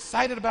people were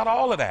excited about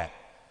all of that.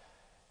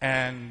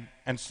 And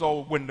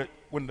so when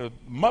the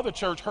mother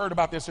church heard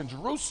about this in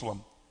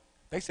Jerusalem,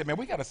 they said, man,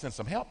 we got to send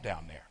some help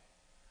down there.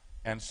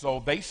 And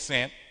so they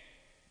sent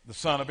the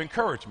son of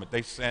encouragement.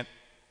 They sent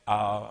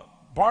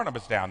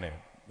Barnabas down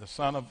there, the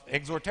son of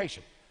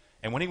exhortation.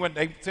 And when he went,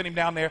 they sent him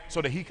down there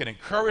so that he could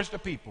encourage the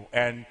people.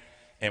 And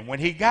when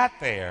he got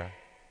there,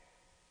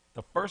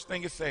 the first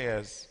thing it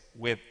says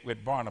with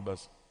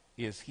Barnabas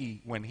is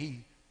when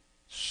he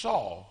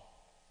saw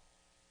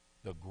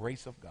the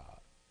grace of God,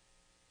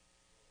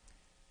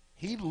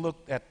 he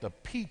looked at the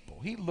people,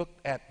 he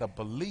looked at the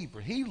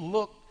believer, he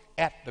looked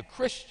at the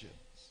Christians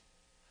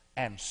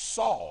and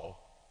saw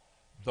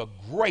the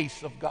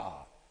grace of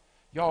God.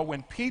 Y'all,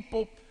 when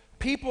people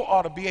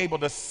ought to be able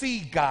to see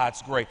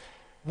God's grace.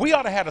 We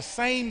ought to have the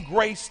same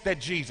grace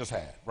that Jesus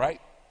had, right?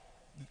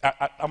 I'm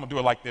going to do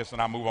it like this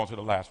and I'll move on to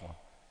the last one.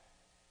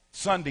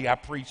 Sunday, I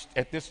preached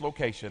at this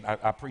location.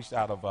 I preached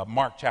out of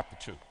Mark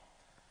chapter 2.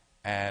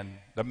 And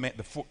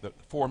the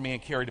four men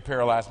carried the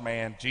paralyzed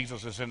man.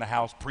 Jesus is in the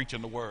house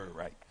preaching the word,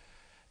 right?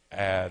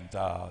 And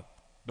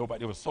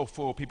it was so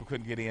full, people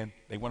couldn't get in.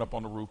 They went up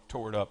on the roof,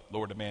 tore it up,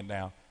 lowered the man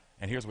down.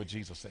 And here's what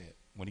Jesus said.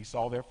 When he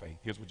saw their faith,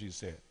 here's what Jesus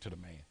said to the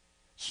man.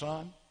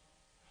 Son,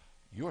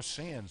 your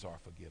sins are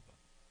forgiven.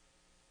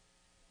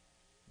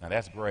 Now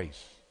that's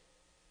grace.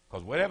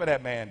 Because whatever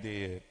that man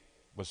did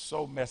was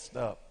so messed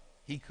up,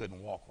 he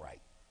couldn't walk right.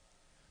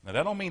 Now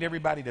that don't mean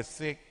everybody that's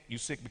sick, you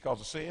sick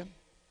because of sin.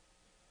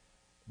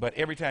 But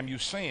every time you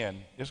sin,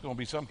 there's going to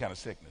be some kind of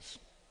sickness.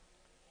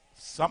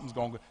 Something's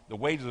going to, the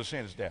wages of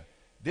sin is death.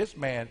 This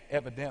man,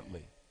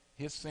 evidently,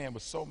 his sin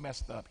was so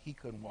messed up, he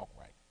couldn't walk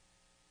right.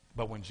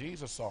 But when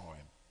Jesus saw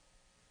him,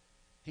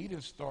 he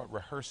didn't start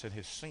rehearsing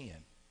his sin.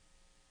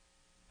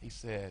 He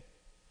said,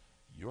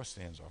 your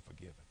sins are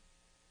forgiven.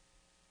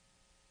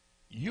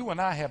 You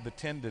and I have the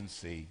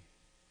tendency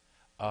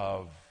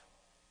of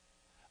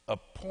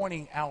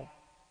pointing out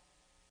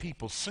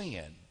people's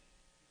sin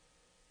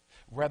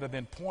rather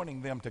than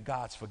pointing them to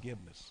God's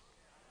forgiveness.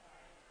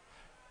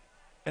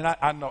 And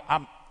I know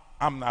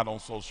I'm not on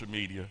social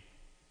media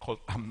because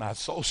I'm not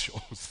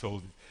social.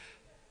 So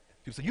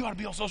people say, you ought to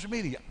be on social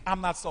media. I'm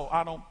not so.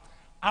 I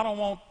don't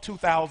want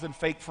 2,000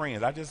 fake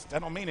friends.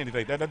 That don't mean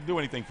anything. That doesn't do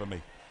anything for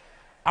me.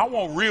 I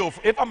want real.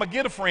 If I'm going to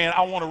get a friend,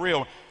 I want a real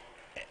one.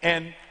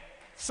 And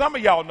some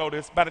of y'all know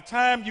this. By the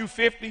time you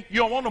 50, you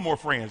don't want no more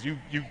friends.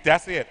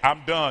 That's it.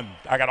 I'm done.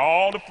 I got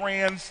all the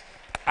friends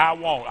I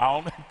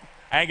want.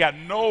 I ain't got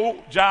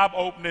no job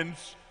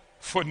openings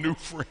for new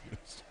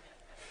friends.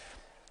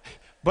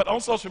 But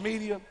on social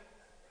media,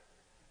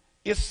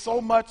 it's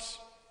so much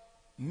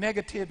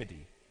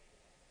negativity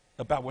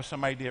about what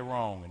somebody did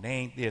wrong, and they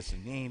ain't this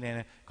and they ain't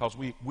that, because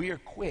we're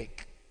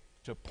quick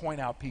to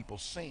point out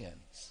people's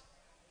sins.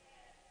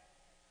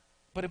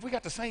 But if we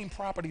got the same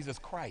properties as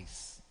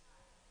Christ,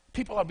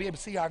 people ought to be able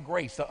to see our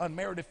grace, the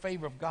unmerited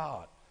favor of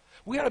God.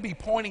 We ought to be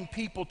pointing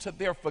people to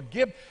their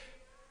forgiveness.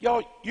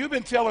 Yo, you've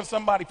been telling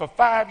somebody for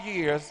 5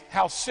 years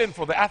how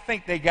sinful they. I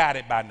think they got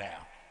it by now.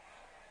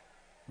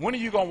 When are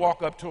you going to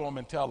walk up to them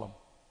and tell them,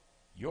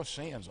 your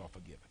sins are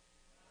forgiven?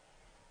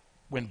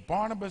 When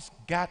Barnabas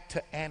got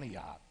to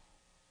Antioch,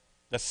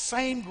 the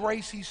same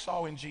grace he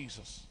saw in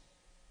Jesus,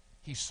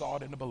 he saw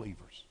it in the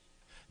believers.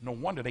 No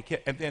wonder they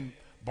kept, and then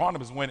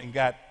Barnabas went and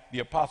got the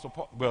Apostle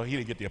Paul. Well, he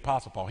didn't get the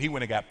Apostle Paul. He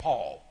went and got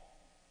Paul.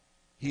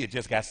 He had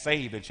just got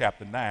saved in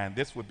chapter 9.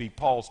 This would be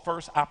Paul's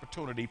first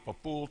opportunity for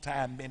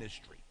full-time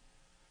ministry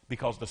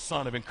because the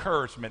son of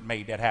encouragement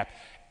made that happen.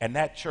 And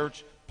that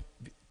church,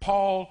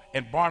 Paul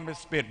and Barnabas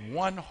spent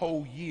one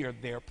whole year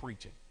there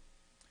preaching.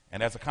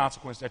 And as a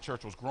consequence, that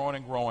church was growing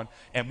and growing.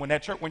 And when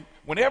that church,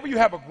 whenever you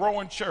have a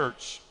growing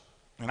church,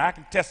 and I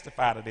can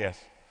testify to this,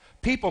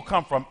 people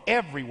come from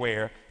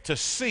everywhere to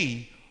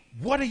see,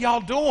 what are y'all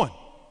doing?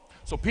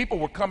 So people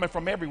were coming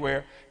from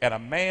everywhere, and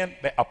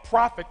a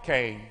prophet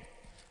came,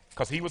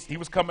 because he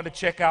was coming to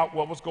check out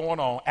what was going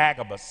on,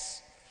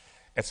 Agabus.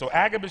 And so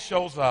Agabus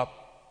shows up,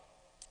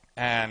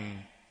 and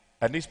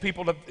these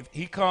people,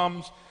 he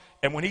comes,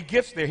 and when he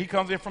gets there, he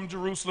comes in from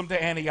Jerusalem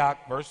to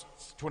Antioch, verse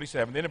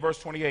 27. Then in verse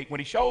 28, when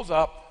he shows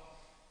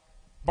up,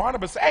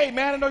 Barnabas says, hey,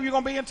 man, I know you're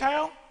going to be in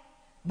town.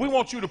 We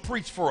want you to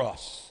preach for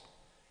us.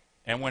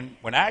 And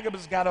when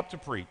Agabus got up to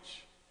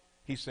preach,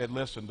 he said,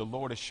 listen, the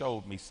Lord has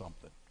showed me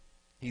something.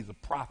 He's a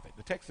prophet.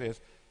 The text says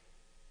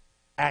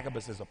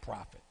Agabus is a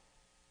prophet.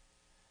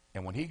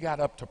 And when he got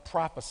up to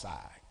prophesy,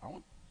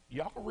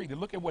 y'all can read it.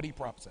 Look at what he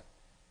prophesied.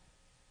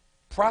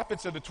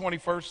 Prophets of the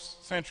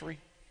 21st century,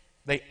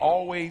 they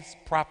always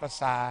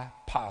prophesy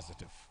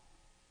positive.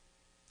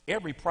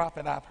 Every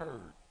prophet I've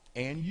heard,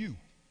 and you,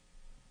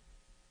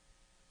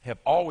 have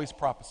always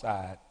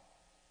prophesied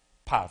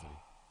positive.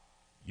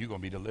 You're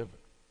going to be delivered.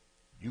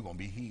 You're going to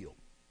be healed.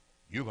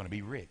 You're going to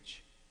be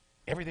rich.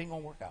 Everything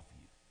going to work out for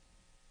you.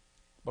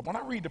 But when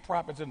I read the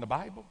prophets in the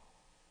Bible,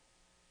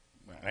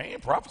 man, they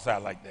ain't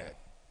prophesied like that.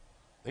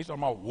 They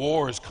talking about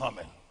war is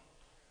coming.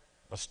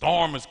 A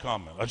storm is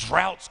coming. A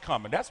drought's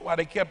coming. That's why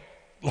they kept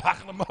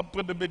locking them up,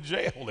 putting them in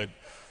jail, and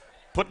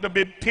putting them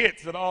in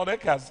pits and all that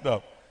kind of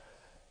stuff.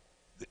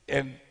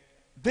 And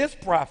this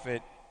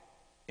prophet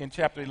in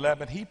chapter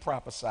 11, he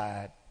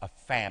prophesied a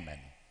famine.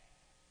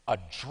 A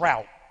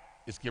drought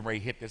is getting ready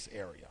to hit this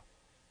area.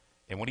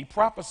 And when he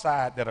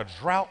prophesied that a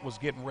drought was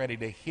getting ready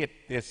to hit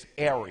this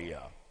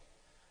area,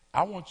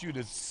 I want you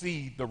to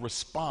see the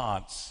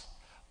response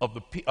of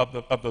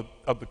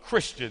the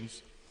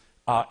Christians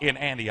in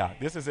Antioch.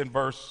 This is in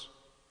verse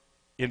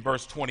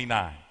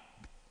 29.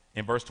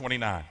 In verse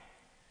 29,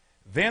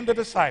 then the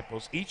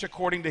disciples, each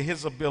according to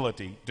his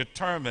ability,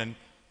 determined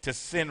to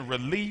send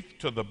relief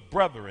to the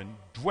brethren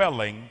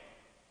dwelling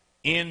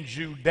in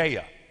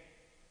Judea.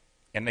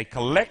 And they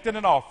collected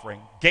an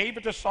offering, gave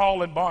it to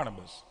Saul and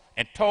Barnabas,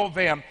 and told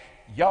them,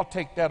 y'all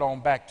take that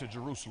on back to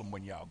Jerusalem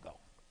when y'all go.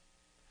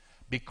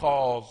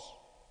 Because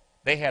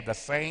they had the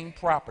same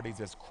properties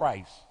as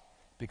Christ,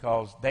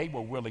 because they were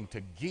willing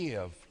to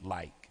give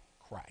like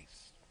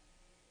Christ.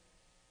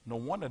 No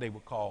wonder they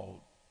were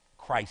called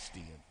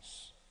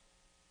Christians,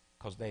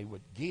 because they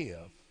would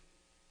give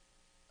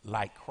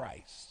like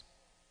Christ.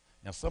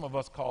 Now, some of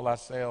us call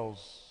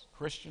ourselves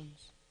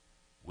Christians.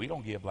 We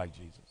don't give like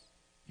Jesus.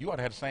 You ought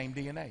to have the same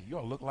DNA. You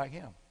ought to look like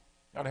him.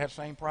 You ought to have the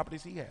same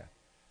properties he had.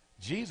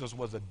 Jesus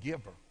was a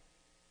giver,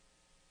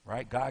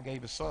 right? God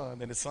gave his son,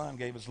 and his son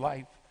gave his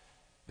life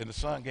Then the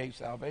Son gave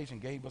salvation,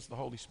 gave us the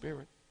Holy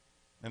Spirit.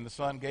 And the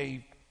Son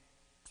gave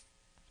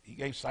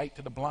sight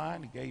to the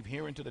blind. He gave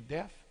hearing to the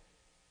deaf.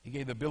 He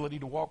gave the ability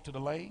to walk to the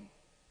lame.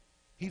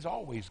 He's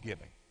always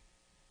giving.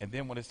 And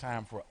then when it's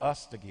time for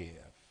us to give,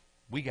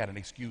 we got an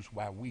excuse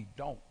why we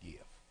don't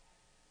give.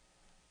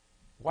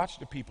 Watch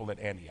the people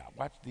at Antioch.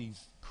 Watch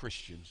these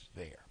Christians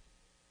there.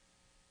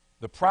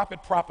 The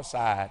prophet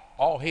prophesied,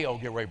 all hell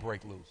get ready to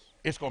break loose.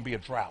 It's going to be a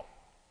drought.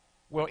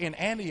 Well, in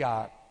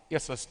Antioch,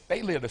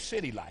 they live a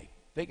city life.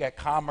 They got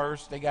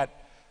commerce. They got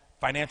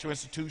financial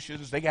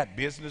institutions. They got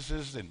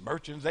businesses and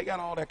merchants. They got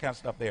all that kind of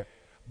stuff there.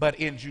 But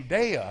in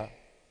Judea,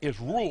 it's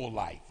rural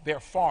life. They're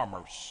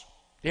farmers.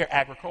 They're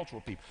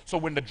agricultural people. So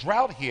when the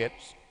drought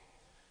hits,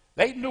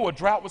 they knew a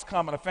drought was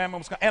coming, a famine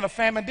was coming, and a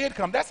famine did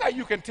come. That's how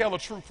you can tell a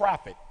true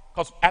prophet.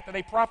 Because after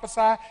they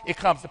prophesy, it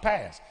comes to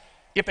pass.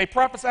 If they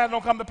prophesy and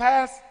don't come to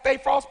pass, they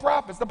false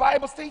prophets. The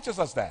Bible teaches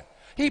us that.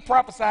 He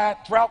prophesied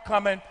drought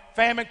coming,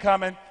 famine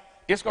coming.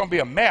 It's going to be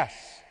a mess.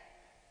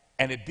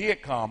 And it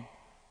did come.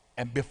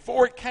 And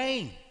before it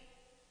came,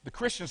 the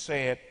Christians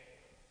said,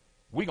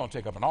 we're going to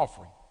take up an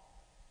offering.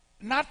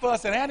 Not for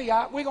us in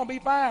Antioch. We're going to be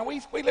fine.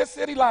 We live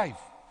city life.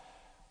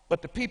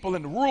 But the people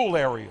in the rural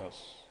areas,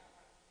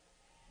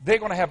 they're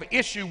going to have an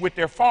issue with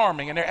their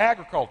farming and their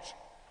agriculture.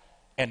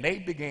 And they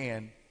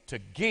began to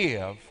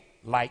give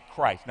like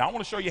Christ. Now, I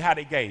want to show you how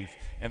they gave,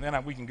 and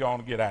then we can go on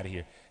and get out of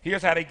here.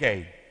 Here's how they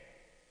gave.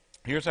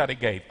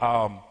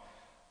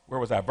 Where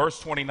was I?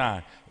 Verse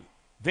 29.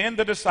 Then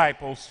the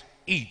disciples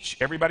each,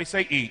 everybody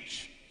say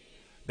each,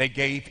 they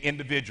gave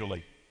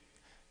individually.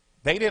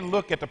 They didn't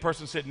look at the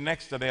person sitting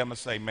next to them and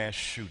say, man,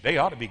 shoot, they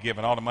ought to be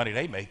giving all the money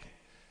they make.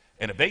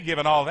 And if they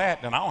giving all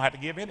that, then I don't have to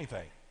give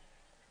anything.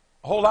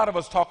 A whole lot of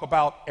us talk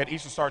about at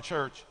Eastern Star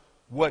Church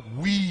what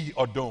we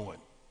are doing.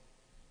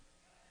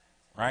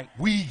 Right?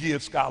 We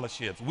give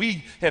scholarships.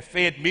 We have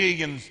fed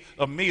millions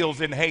of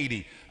meals in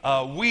Haiti.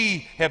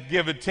 We have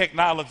given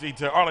technology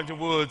to Arlington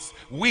Woods.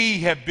 We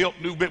have built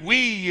new, but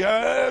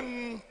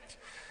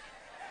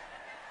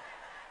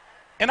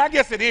and I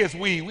guess it is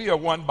we are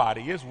one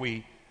body, is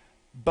we,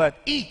 but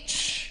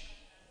each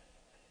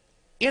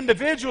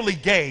individually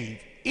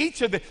gave.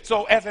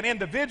 So as an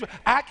individual,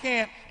 I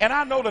can't, and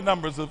I know the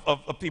numbers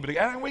of people,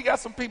 and we got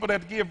some people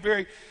that give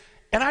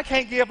and I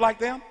can't give like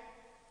them.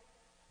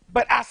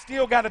 But I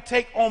still got to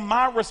take on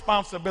my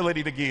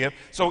responsibility to give.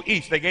 So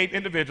each, they gave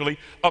individually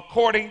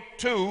according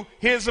to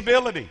his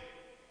ability.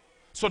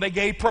 So they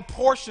gave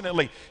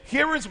proportionately.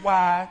 Here is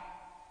why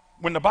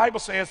when the Bible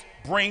says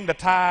bring the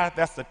tithe,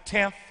 that's the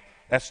 10th,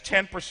 that's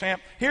 10%.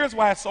 Here's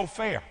why it's so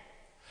fair.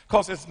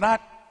 Because it's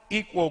not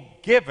equal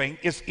giving,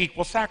 it's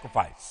equal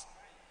sacrifice.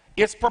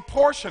 It's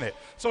proportionate.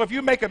 So if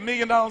you make $1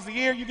 million a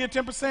year, you get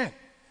 10%.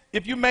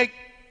 If you make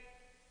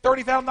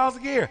 $30,000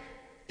 a year,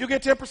 you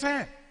get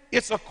 10%.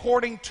 It's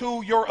according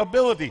to your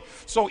ability.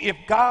 So if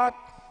God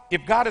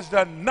has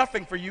done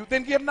nothing for you,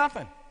 then give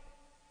nothing.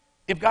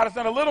 If God has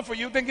done a little for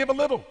you, then give a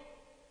little.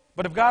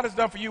 But if God has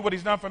done for you what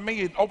he's done for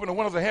me, and opened the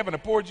windows of heaven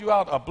and poured you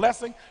out a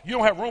blessing, you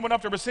don't have room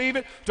enough to receive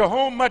it. To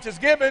whom much is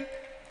given,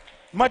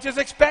 much is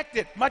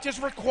expected, much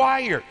is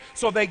required.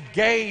 So they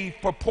gave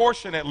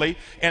proportionately,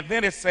 and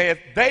then it says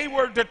they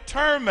were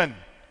determined.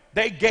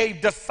 They gave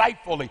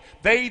decisively.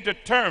 They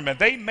determined.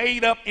 They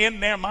made up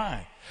in their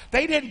mind.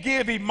 They didn't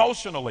give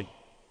emotionally.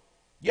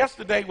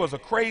 Yesterday was a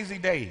crazy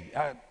day.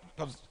 I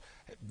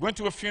went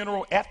to a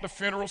funeral. At the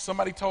funeral,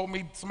 somebody told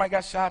me somebody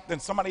got shot,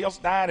 then somebody else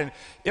died, and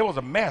it was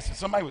a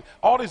mess.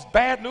 All this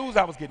bad news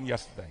I was getting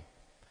yesterday.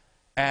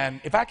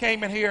 And if I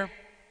came in here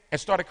and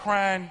started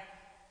crying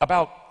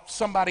about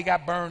somebody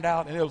got burned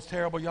out and it was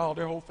terrible, y'all,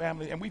 their whole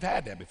family, and we've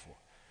had that before.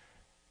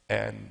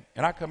 And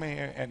I come in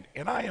here,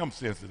 and I am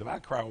sensitive. I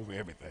cry over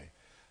everything.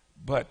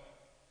 But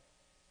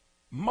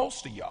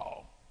most of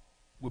y'all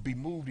will be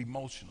moved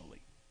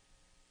emotionally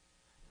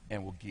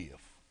and will give.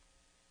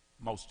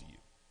 Most of you.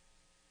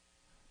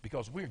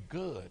 Because we're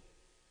good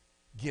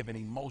giving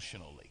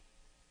emotionally.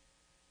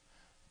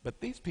 But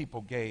these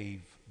people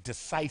gave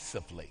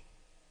decisively.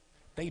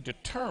 They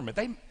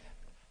determined.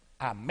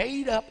 I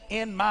made up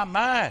in my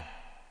mind.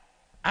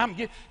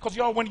 Because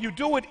y'all, when you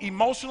do it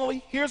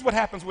emotionally, here's what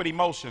happens with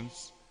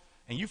emotions.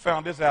 And you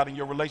found this out in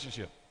your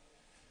relationship.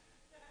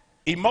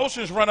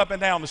 Emotions run up and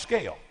down the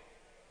scale.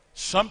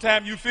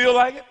 Sometimes you feel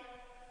like it.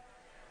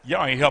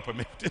 Y'all ain't helping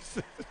me.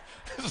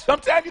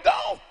 Sometimes you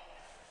don't.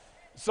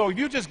 So if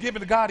you just give it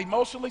to God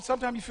emotionally,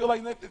 sometimes you feel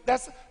like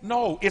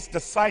it's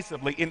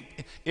decisively.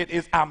 It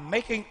is, I'm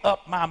making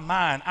up my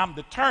mind. I'm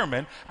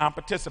determined. I'm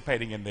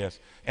participating in this.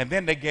 And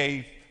then they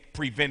gave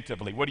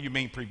preventively. What do you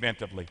mean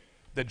preventively?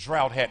 The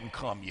drought hadn't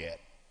come yet.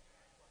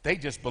 They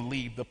just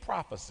believed the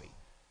prophecy.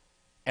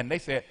 And they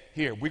said,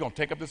 here, we're going to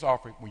take up this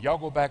offering. When y'all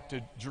go back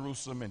to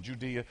Jerusalem and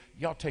Judea,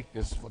 y'all take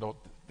this for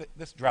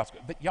this drought.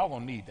 Y'all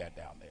going to need that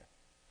down there.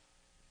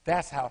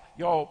 That's how,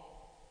 y'all,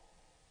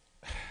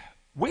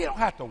 we don't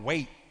have to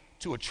wait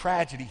till a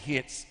tragedy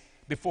hits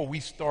before we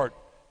start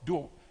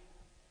doing.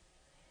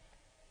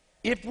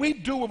 If we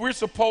do what we're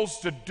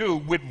supposed to do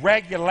with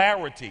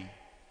regularity,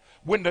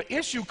 when the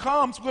issue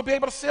comes, we'll be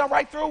able to sail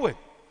right through it.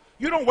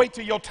 You don't wait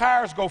till your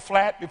tires go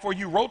flat before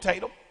you rotate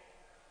them.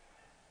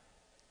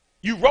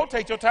 You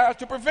rotate your tires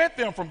to prevent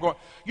them from going.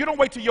 You don't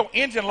wait till your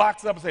engine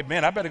locks up and say,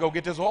 man, I better go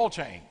get this oil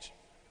change.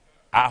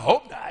 I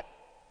hope not.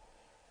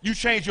 You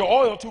change your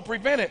oil to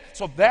prevent it.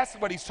 So that's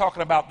what he's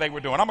talking about they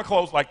were doing. I'm going to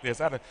close like this.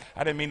 I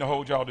didn't mean to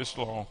hold y'all this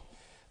long.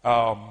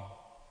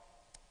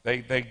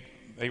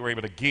 They were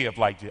able to give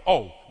like this.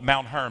 Oh,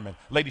 Mount Hermon.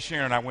 Lady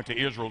Sharon and I went to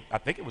Israel, I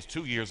think it was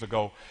 2 years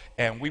ago,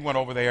 and we went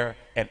over there,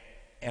 and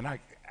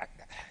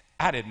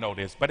I didn't know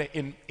this, but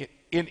in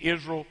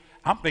Israel,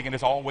 I'm thinking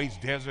it's always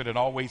desert and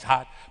always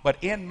hot, but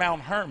in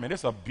Mount Hermon,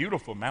 it's a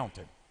beautiful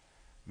mountain.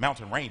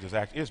 Mountain ranges,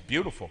 actually. It's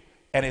beautiful,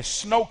 and it's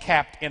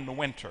snow-capped in the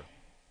winter.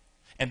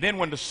 And then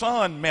when the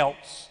sun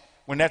melts,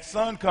 when that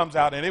sun comes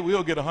out, and it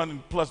will get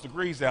 100 plus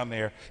degrees down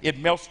there, it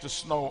melts the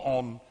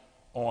snow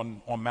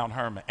on Mount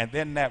Hermon. And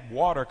then that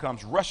water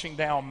comes rushing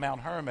down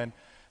Mount Hermon,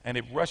 and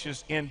it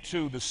rushes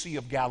into the Sea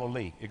of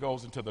Galilee. It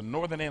goes into the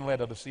northern inlet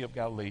of the Sea of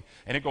Galilee,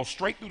 and it goes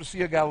straight through the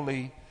Sea of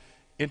Galilee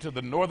into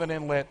the northern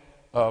inlet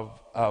of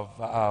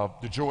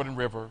the Jordan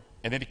River,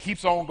 and then it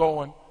keeps on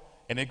going,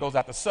 and it goes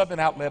out the southern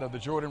outlet of the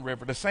Jordan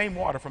River, the same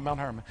water from Mount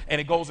Hermon, and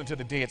it goes into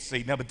the Dead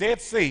Sea. Now, the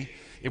Dead Sea,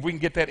 if we can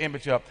get that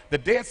image up, the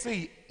Dead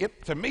Sea,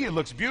 to me, it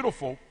looks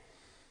beautiful,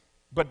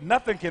 but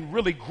nothing can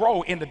really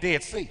grow in the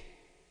Dead Sea.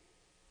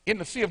 In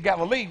the Sea of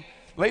Galilee,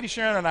 Lady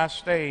Sharon and I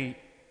stayed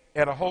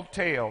at a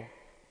hotel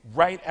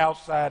right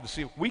outside the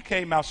sea. We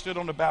came out, stood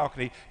on the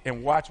balcony,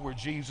 and watched where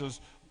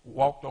Jesus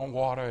walked on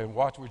water and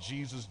watched where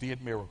Jesus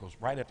did miracles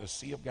right at the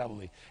Sea of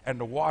Galilee. And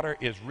the water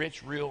is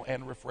rich, real,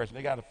 and refreshing.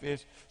 They got a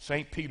fish,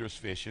 St. Peter's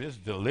fish. It is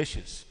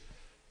delicious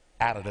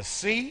out of the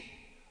Sea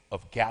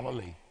of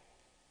Galilee.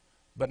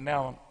 But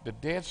now the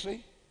Dead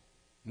Sea,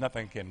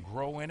 nothing can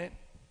grow in it.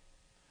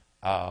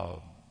 Matter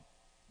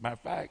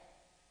of fact,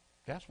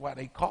 that's why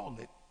they called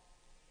it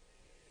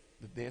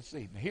the Dead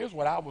Sea. Now, here's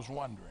what I was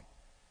wondering.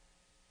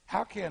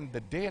 How can the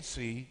Dead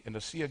Sea and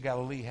the Sea of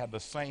Galilee have the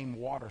same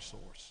water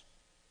source?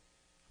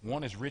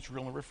 One is rich,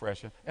 real, and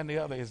refreshing, and the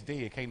other is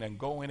dead. Can't nothing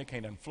go in it,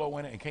 can't nothing flow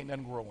in it, and can't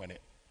nothing grow in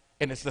it.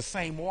 And it's the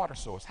same water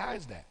source. How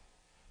is that?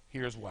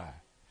 Here's why.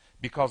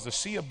 Because the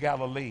Sea of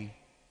Galilee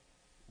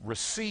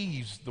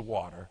receives the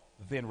water,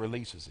 then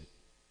releases it.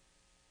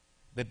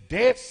 The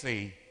Dead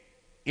Sea,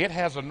 it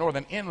has a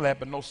northern inlet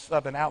but no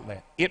southern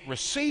outlet. It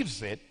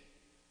receives it,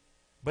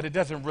 but it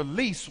doesn't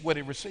release what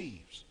it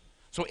receives.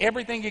 So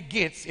everything it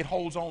gets, it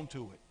holds on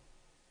to it.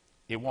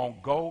 It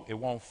won't go, it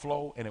won't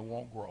flow, and it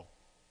won't grow.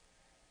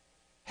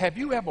 Have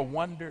you ever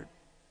wondered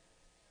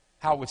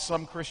how with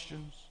some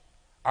Christians,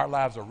 our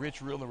lives are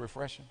rich, real, and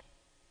refreshing?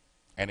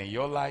 And in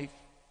your life,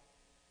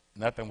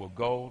 nothing will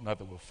go,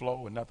 nothing will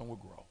flow, and nothing will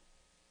grow.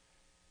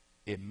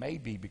 It may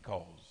be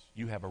because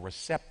you have a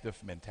receptive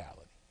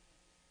mentality,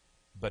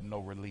 but no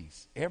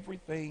release.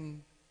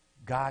 Everything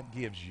God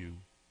gives you,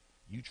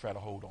 you try to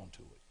hold on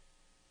to it.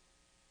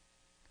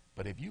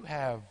 But if you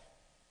have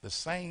the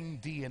same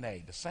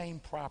DNA, the same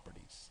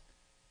properties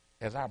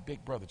as our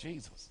big brother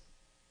Jesus,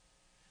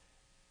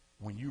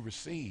 when you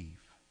receive,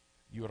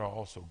 you ought to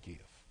also give.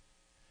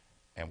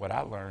 And what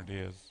I learned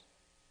is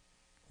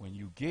when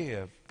you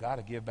give, God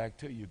will give back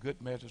to you.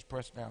 Good measures,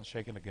 pressed down,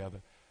 shaken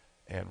together,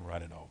 and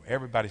running over.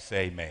 Everybody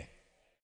say amen.